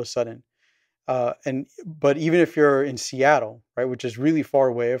all of a sudden. But even if you're in Seattle, right, which is really far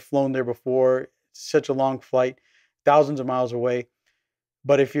away, I've flown there before. It's such a long flight, thousands of miles away.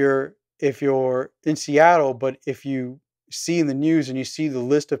 But if you're in Seattle, but if you see in the news and you see the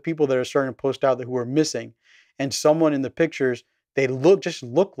list of people that are starting to post out that who are missing, and someone in the pictures, they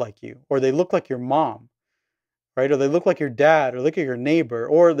look like you, or they look like your mom, right? Or they look like your dad, or look at your neighbor,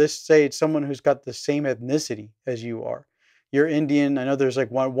 or let's say it's someone who's got the same ethnicity as you are. You're Indian. I know there's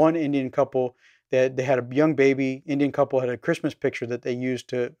like one Indian couple that they had a young baby. Indian couple had a Christmas picture that they used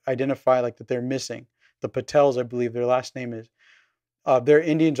to identify like that they're missing. The Patels, I believe their last name is. There are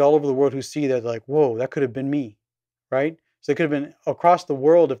Indians all over the world who see that like, whoa, that could have been me, right? So it could have been across the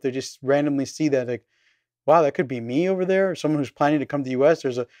world if they just randomly see that, like, wow, that could be me over there. Or someone who's planning to come to the U.S.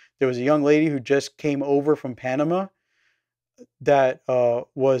 There was a young lady who just came over from Panama that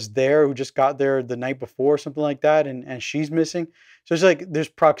was there, who just got there the night before, something like that, and she's missing. So it's like there's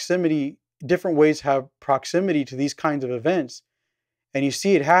proximity. Different ways have proximity to these kinds of events, and you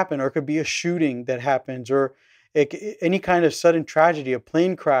see it happen, or it could be a shooting that happens, or any kind of sudden tragedy, a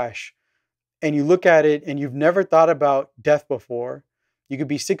plane crash, and you look at it and you've never thought about death before. You could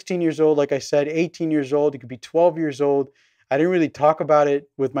be 16 years old, like I said, 18 years old, you could be 12 years old. I didn't really talk about it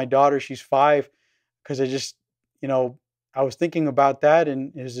with my daughter. She's 5, because I just, you know, I was thinking about that,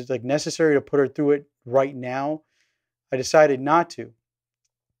 and is it like necessary to put her through it right now? I decided not to.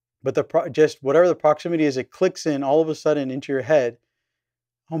 But just whatever the proximity is, it clicks in all of a sudden into your head.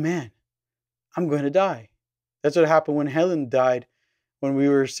 Oh man, I'm going to die. That's what happened when Helen died when we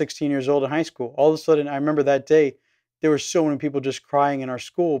were 16 years old in high school. All of a sudden, I remember that day, there were so many people just crying in our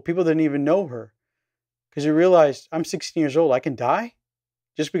school. People didn't even know her, because you realized I'm 16 years old. I can die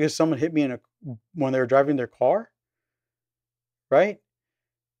just because someone hit me when they were driving their car, right?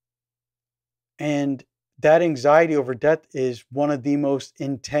 And that anxiety over death is one of the most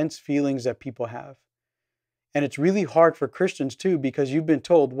intense feelings that people have. And it's really hard for Christians too, because you've been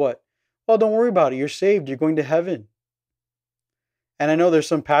told what? Well, don't worry about it. You're saved. You're going to heaven. And I know there's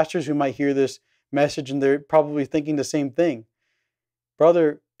some pastors who might hear this message and they're probably thinking the same thing.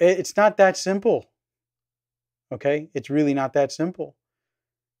 Brother, it's not that simple. Okay? It's really not that simple.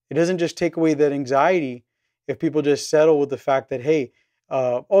 It doesn't just take away that anxiety if people just settle with the fact that, hey,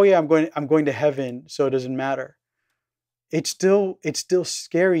 oh yeah, I'm going to heaven, so it doesn't matter. It's still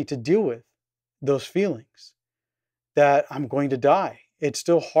scary to deal with those feelings that I'm going to die. It's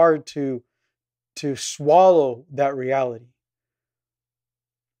still hard to swallow that reality.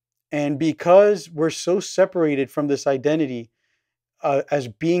 And because we're so separated from this identity as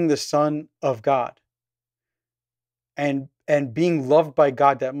being the Son of God and being loved by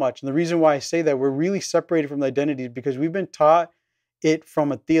God that much. And the reason why I say that we're really separated from the identity is because we've been taught it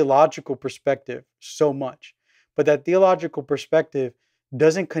from a theological perspective so much. But that theological perspective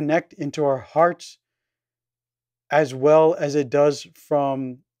doesn't connect into our hearts as well as it does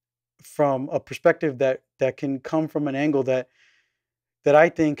from a perspective that can come from an angle that I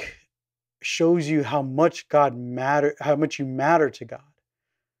think shows you how much how much you matter to God,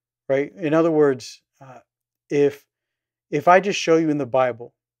 right? In other words, if I just show you in the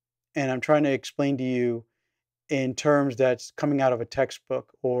Bible and I'm trying to explain to you in terms that's coming out of a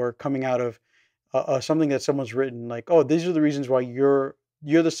textbook or coming out of something that someone's written, like, oh, these are the reasons why you're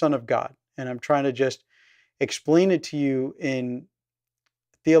the Son of God, and I'm trying to just explain it to you in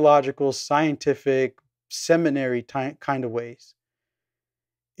theological, scientific, seminary kind of ways.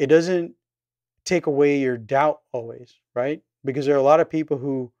 It doesn't take away your doubt always, right? Because there are a lot of people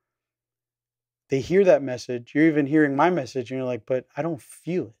who they hear that message. You're even hearing my message and you're like, but I don't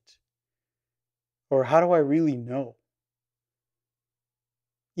feel it. Or how do I really know?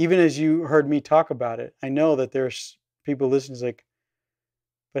 Even as you heard me talk about it, I know that there's people listening like,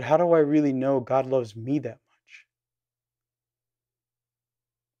 but how do I really know God loves me that much?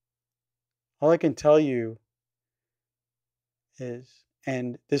 All I can tell you is,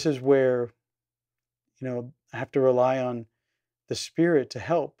 and this is where, I have to rely on the Spirit to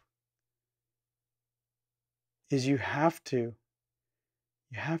help, is you have to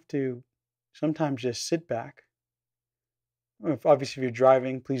sometimes just sit back. Obviously, if you're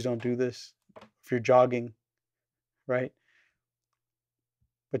driving, please don't do this. If you're jogging, right?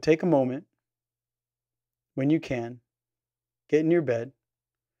 But take a moment when you can, get in your bed,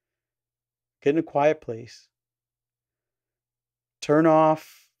 get in a quiet place, turn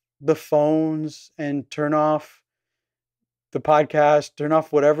off the phones and turn off the podcast, turn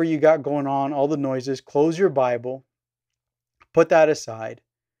off whatever you got going on, all the noises, close your Bible, put that aside,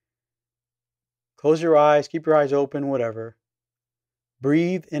 close your eyes, keep your eyes open, whatever.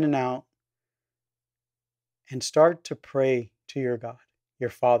 Breathe in and out and start to pray to your God, your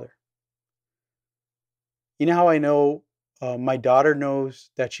Father. You know how I know my daughter knows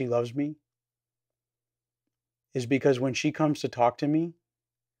that she loves me? Is because when she comes to talk to me,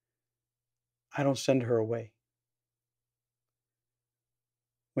 I don't send her away.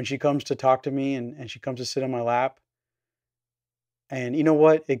 When she comes to talk to me and she comes to sit on my lap, and you know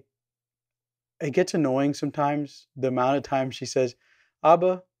what? It gets annoying sometimes, the amount of times she says,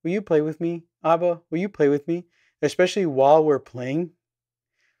 Abba, will you play with me? Abba, will you play with me? Especially while we're playing.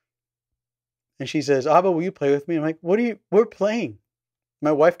 And she says, Abba, will you play with me? I'm like, we're playing.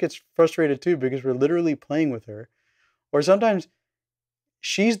 My wife gets frustrated too because we're literally playing with her. Or sometimes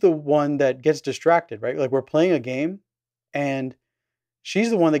she's the one that gets distracted, right? Like we're playing a game and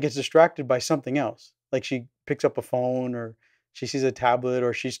she's the one that gets distracted by something else. Like she picks up a phone or she sees a tablet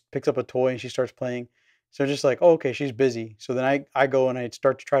or she picks up a toy and she starts playing. So just like, oh, okay, she's busy. So then I go and I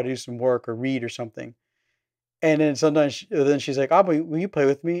start to try to do some work or read or something. And then sometimes then she's like, oh, will you play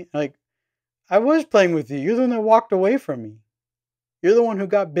with me? I'm like, I was playing with you. You're the one that walked away from me. You're the one who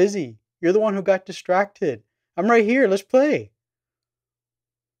got busy. You're the one who got distracted. I'm right here. Let's play.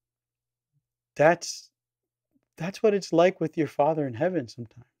 That's what it's like with your Father in heaven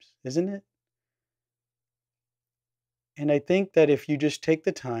sometimes, isn't it? And I think that if you just take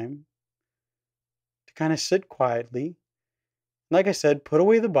the time to kind of sit quietly, like I said, put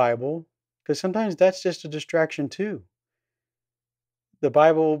away the Bible, because sometimes that's just a distraction too. The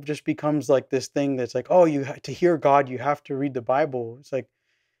Bible just becomes like this thing that's like, oh, to hear God, you have to read the Bible. It's like,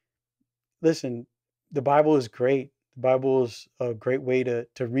 listen, the Bible is great. The Bible is a great way to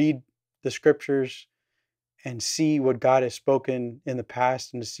read the scriptures and see what God has spoken in the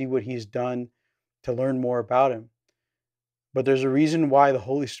past and to see what he's done to learn more about him. But there's a reason why the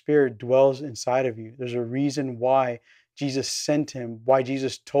Holy Spirit dwells inside of you. There's a reason why Jesus sent him, why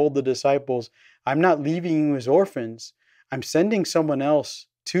Jesus told the disciples, I'm not leaving you as orphans. I'm sending someone else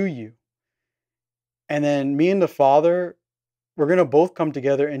to you. And then me and the Father, we're going to both come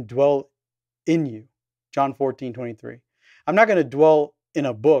together and dwell in you. John 14:23. I'm not going to dwell in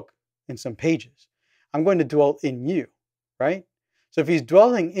a book in some pages. I'm going to dwell in you, right? So if he's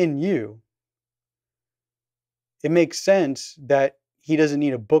dwelling in you, it makes sense that he doesn't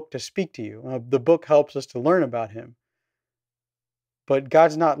need a book to speak to you. The book helps us to learn about him. But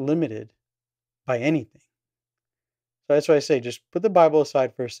God's not limited by anything. So that's why I say just put the Bible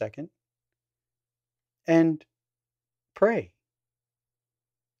aside for a second and pray.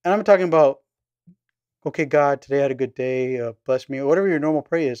 And I'm talking about, okay, God, today I had a good day, bless me, or whatever your normal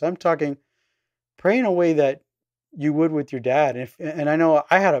prayer is. I'm talking pray in a way that you would with your dad. And I know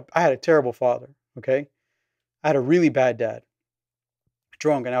I had a terrible father, okay? I had a really bad dad.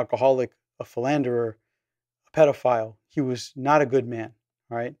 Drunk, an alcoholic, a philanderer, a pedophile. He was not a good man,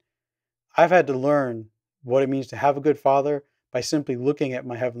 all right? I've had to learn what it means to have a good father by simply looking at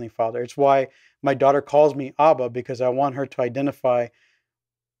my Heavenly Father. It's why my daughter calls me Abba, because I want her to identify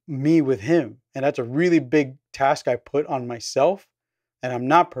me with him. And that's a really big task I put on myself, and I'm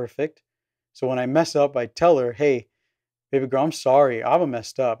not perfect. So when I mess up, I tell her, hey, baby girl, I'm sorry. Abba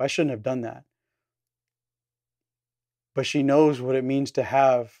messed up. I shouldn't have done that. But she knows what it means to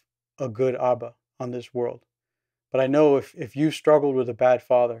have a good Abba on this world. But I know if you've struggled with a bad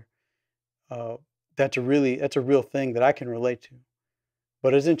father, that's a real thing that I can relate to.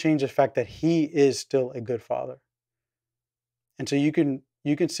 But it doesn't change the fact that he is still a good father. And so you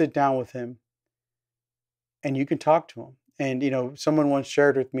can sit down with him and you can talk to him. And someone once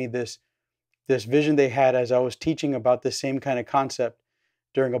shared with me this vision they had as I was teaching about this same kind of concept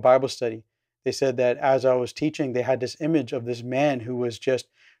during a Bible study. They said that as I was teaching, they had this image of this man who was just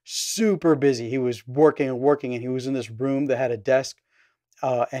super busy. He was working and working, and he was in this room that had a desk,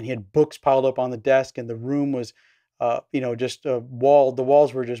 and he had books piled up on the desk, and the room was, just a wall. The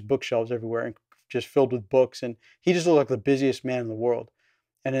walls were just bookshelves everywhere and just filled with books. And he just looked like the busiest man in the world.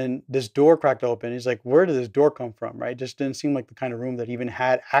 And then this door cracked open. He's like, where did this door come from? Right? It just didn't seem like the kind of room that even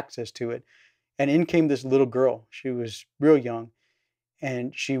had access to it. And in came this little girl. She was real young.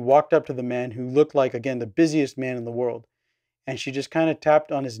 And she walked up to the man who looked like, again, the busiest man in the world. And she just kind of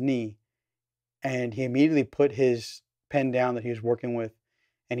tapped on his knee. And he immediately put his pen down that he was working with.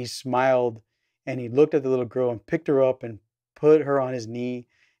 And he smiled. And he looked at the little girl and picked her up and put her on his knee.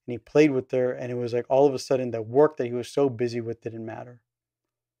 And he played with her. And it was like all of a sudden the work that he was so busy with didn't matter.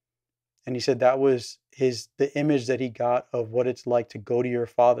 And he said that was the image that he got of what it's like to go to your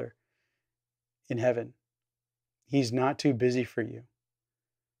Father in heaven. He's not too busy for you.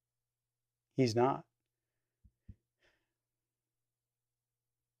 He's not.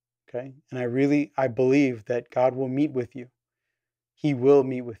 Okay? And I believe that God will meet with you. He will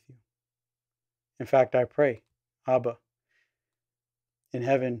meet with you. In fact, I pray, Abba, in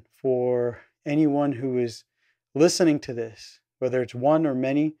heaven, for anyone who is listening to this, whether it's one or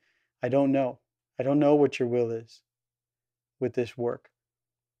many, I don't know. I don't know what your will is with this work.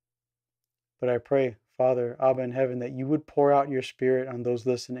 But I pray, Father, Abba in heaven, that you would pour out your Spirit on those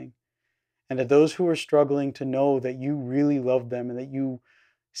listening, and that those who are struggling to know that you really love them and that you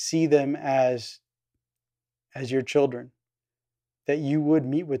see them as your children, that you would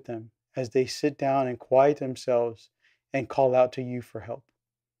meet with them as they sit down and quiet themselves and call out to you for help.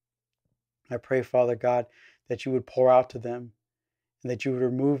 I pray, Father God, that you would pour out to them and that you would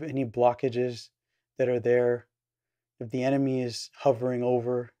remove any blockages that are there. If the enemy is hovering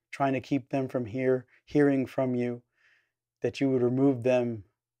over, trying to keep them from hearing from you, that you would remove them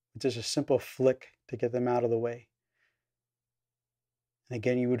with just a simple flick to get them out of the way. And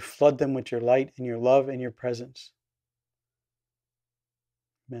again, you would flood them with your light and your love and your presence.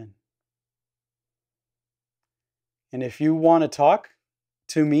 Amen. And if you want to talk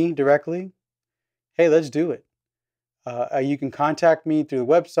to me directly, hey, let's do it. You can contact me through the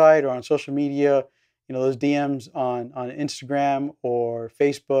website or on social media. Those DMs on Instagram or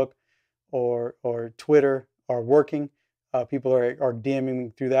Facebook or Twitter are working. People are DMing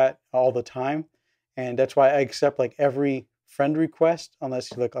me through that all the time, and that's why I accept like every friend request, unless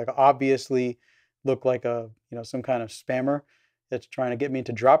you look like a some kind of spammer that's trying to get me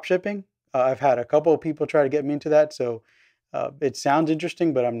into drop shipping. I've had a couple of people try to get me into that, so it sounds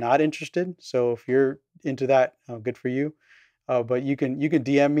interesting, but I'm not interested. So if you're into that, good for you. But you can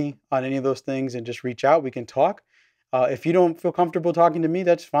DM me on any of those things and just reach out. We can talk. If you don't feel comfortable talking to me,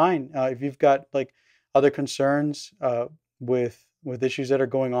 that's fine. If you've got like other concerns with issues that are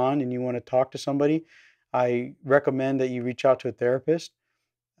going on and you want to talk to somebody, I recommend that you reach out to a therapist.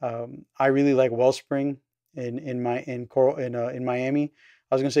 I really like Wellspring in Miami.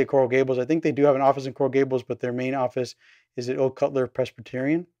 I was going to say Coral Gables. I think they do have an office in Coral Gables, but their main office is at Oak Cutler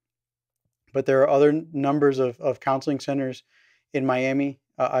Presbyterian. But there are other numbers of counseling centers in Miami.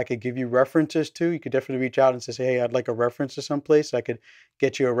 I could give you references to. You could definitely reach out and say, hey, I'd like a reference to someplace. I could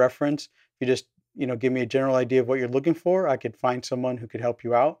get you a reference. If you just give me a general idea of what you're looking for, I could find someone who could help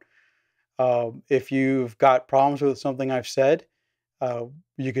you out. If you've got problems with something I've said,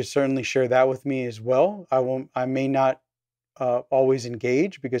 you could certainly share that with me as well. I may not always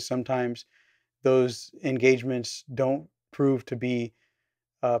engage, because sometimes those engagements don't prove to be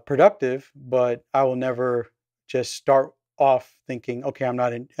productive, but I will never just start off thinking, okay, I'm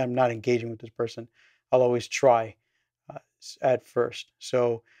not engaging with this person. I'll always try at first.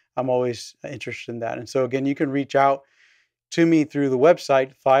 So I'm always interested in that. And so again, you can reach out to me through the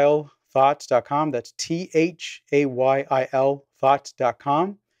website, thayil.thoughts.com. That's THAYIL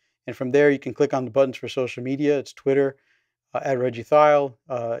thoughts.com. And from there, you can click on the buttons for social media. It's Twitter at Reggie Thayil,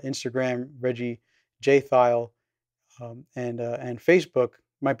 Instagram, Reggie J. Thayil, and Facebook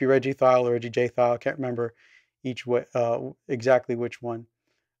might be Reggie Thayil or Reggie J. Thayil. I can't remember exactly which one.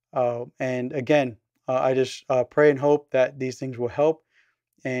 And again, I just pray and hope that these things will help.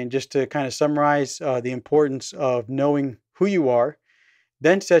 And just to kind of summarize, the importance of knowing who you are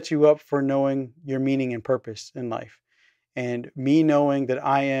then sets you up for knowing your meaning and purpose in life. And me knowing that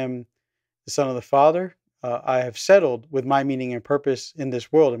I am the Son of the Father, I have settled with my meaning and purpose in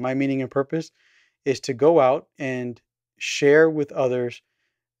this world. And my meaning and purpose is to go out and share with others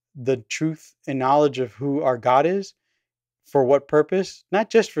the truth and knowledge of who our God is. For what purpose? Not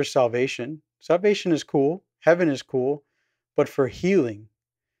just for salvation. Salvation is cool. Heaven is cool. But for healing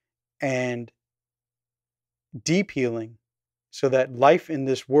and deep healing, so that life in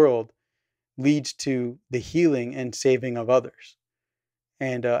this world leads to the healing and saving of others.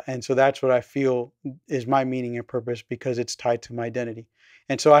 And so that's what I feel is my meaning and purpose, because it's tied to my identity.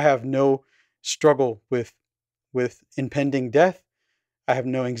 And so I have no struggle with impending death. I have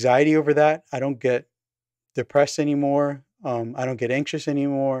no anxiety over that. I don't get depressed anymore. I don't get anxious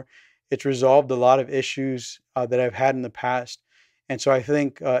anymore. It's resolved a lot of issues that I've had in the past. And so I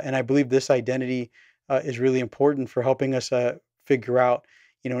think, and I believe this identity is really important for helping us figure out,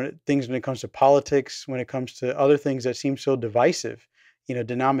 things when it comes to politics, when it comes to other things that seem so divisive,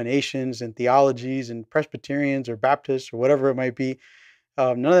 denominations and theologies and Presbyterians or Baptists or whatever it might be.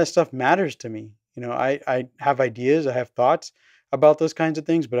 None of that stuff matters to me. I have ideas, I have thoughts about those kinds of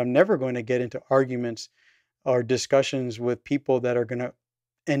things, but I'm never going to get into arguments or discussions with people that are going to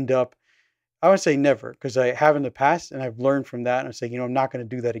end up I would say never, because I have in the past and I've learned from that. And I say, I'm not going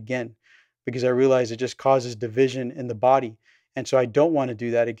to do that again because I realize it just causes division in the body. And so I don't want to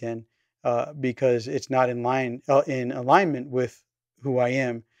do that again because it's not in alignment with who I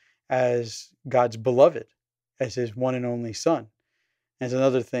am as God's beloved, as his one and only son. And it's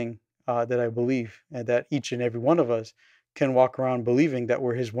another thing that I believe, and that each and every one of us can walk around believing that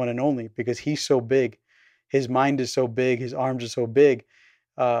we're his one and only because he's so big. His mind is so big, his arms are so big.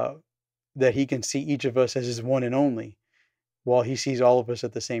 Uh, that he can see each of us as his one and only while he sees all of us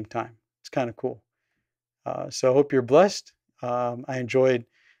at the same time. It's kind of cool. So I hope you're blessed. I enjoyed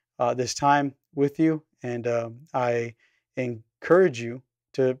this time with you, and I encourage you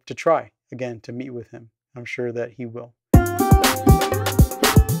to try again to meet with him. I'm sure that he will.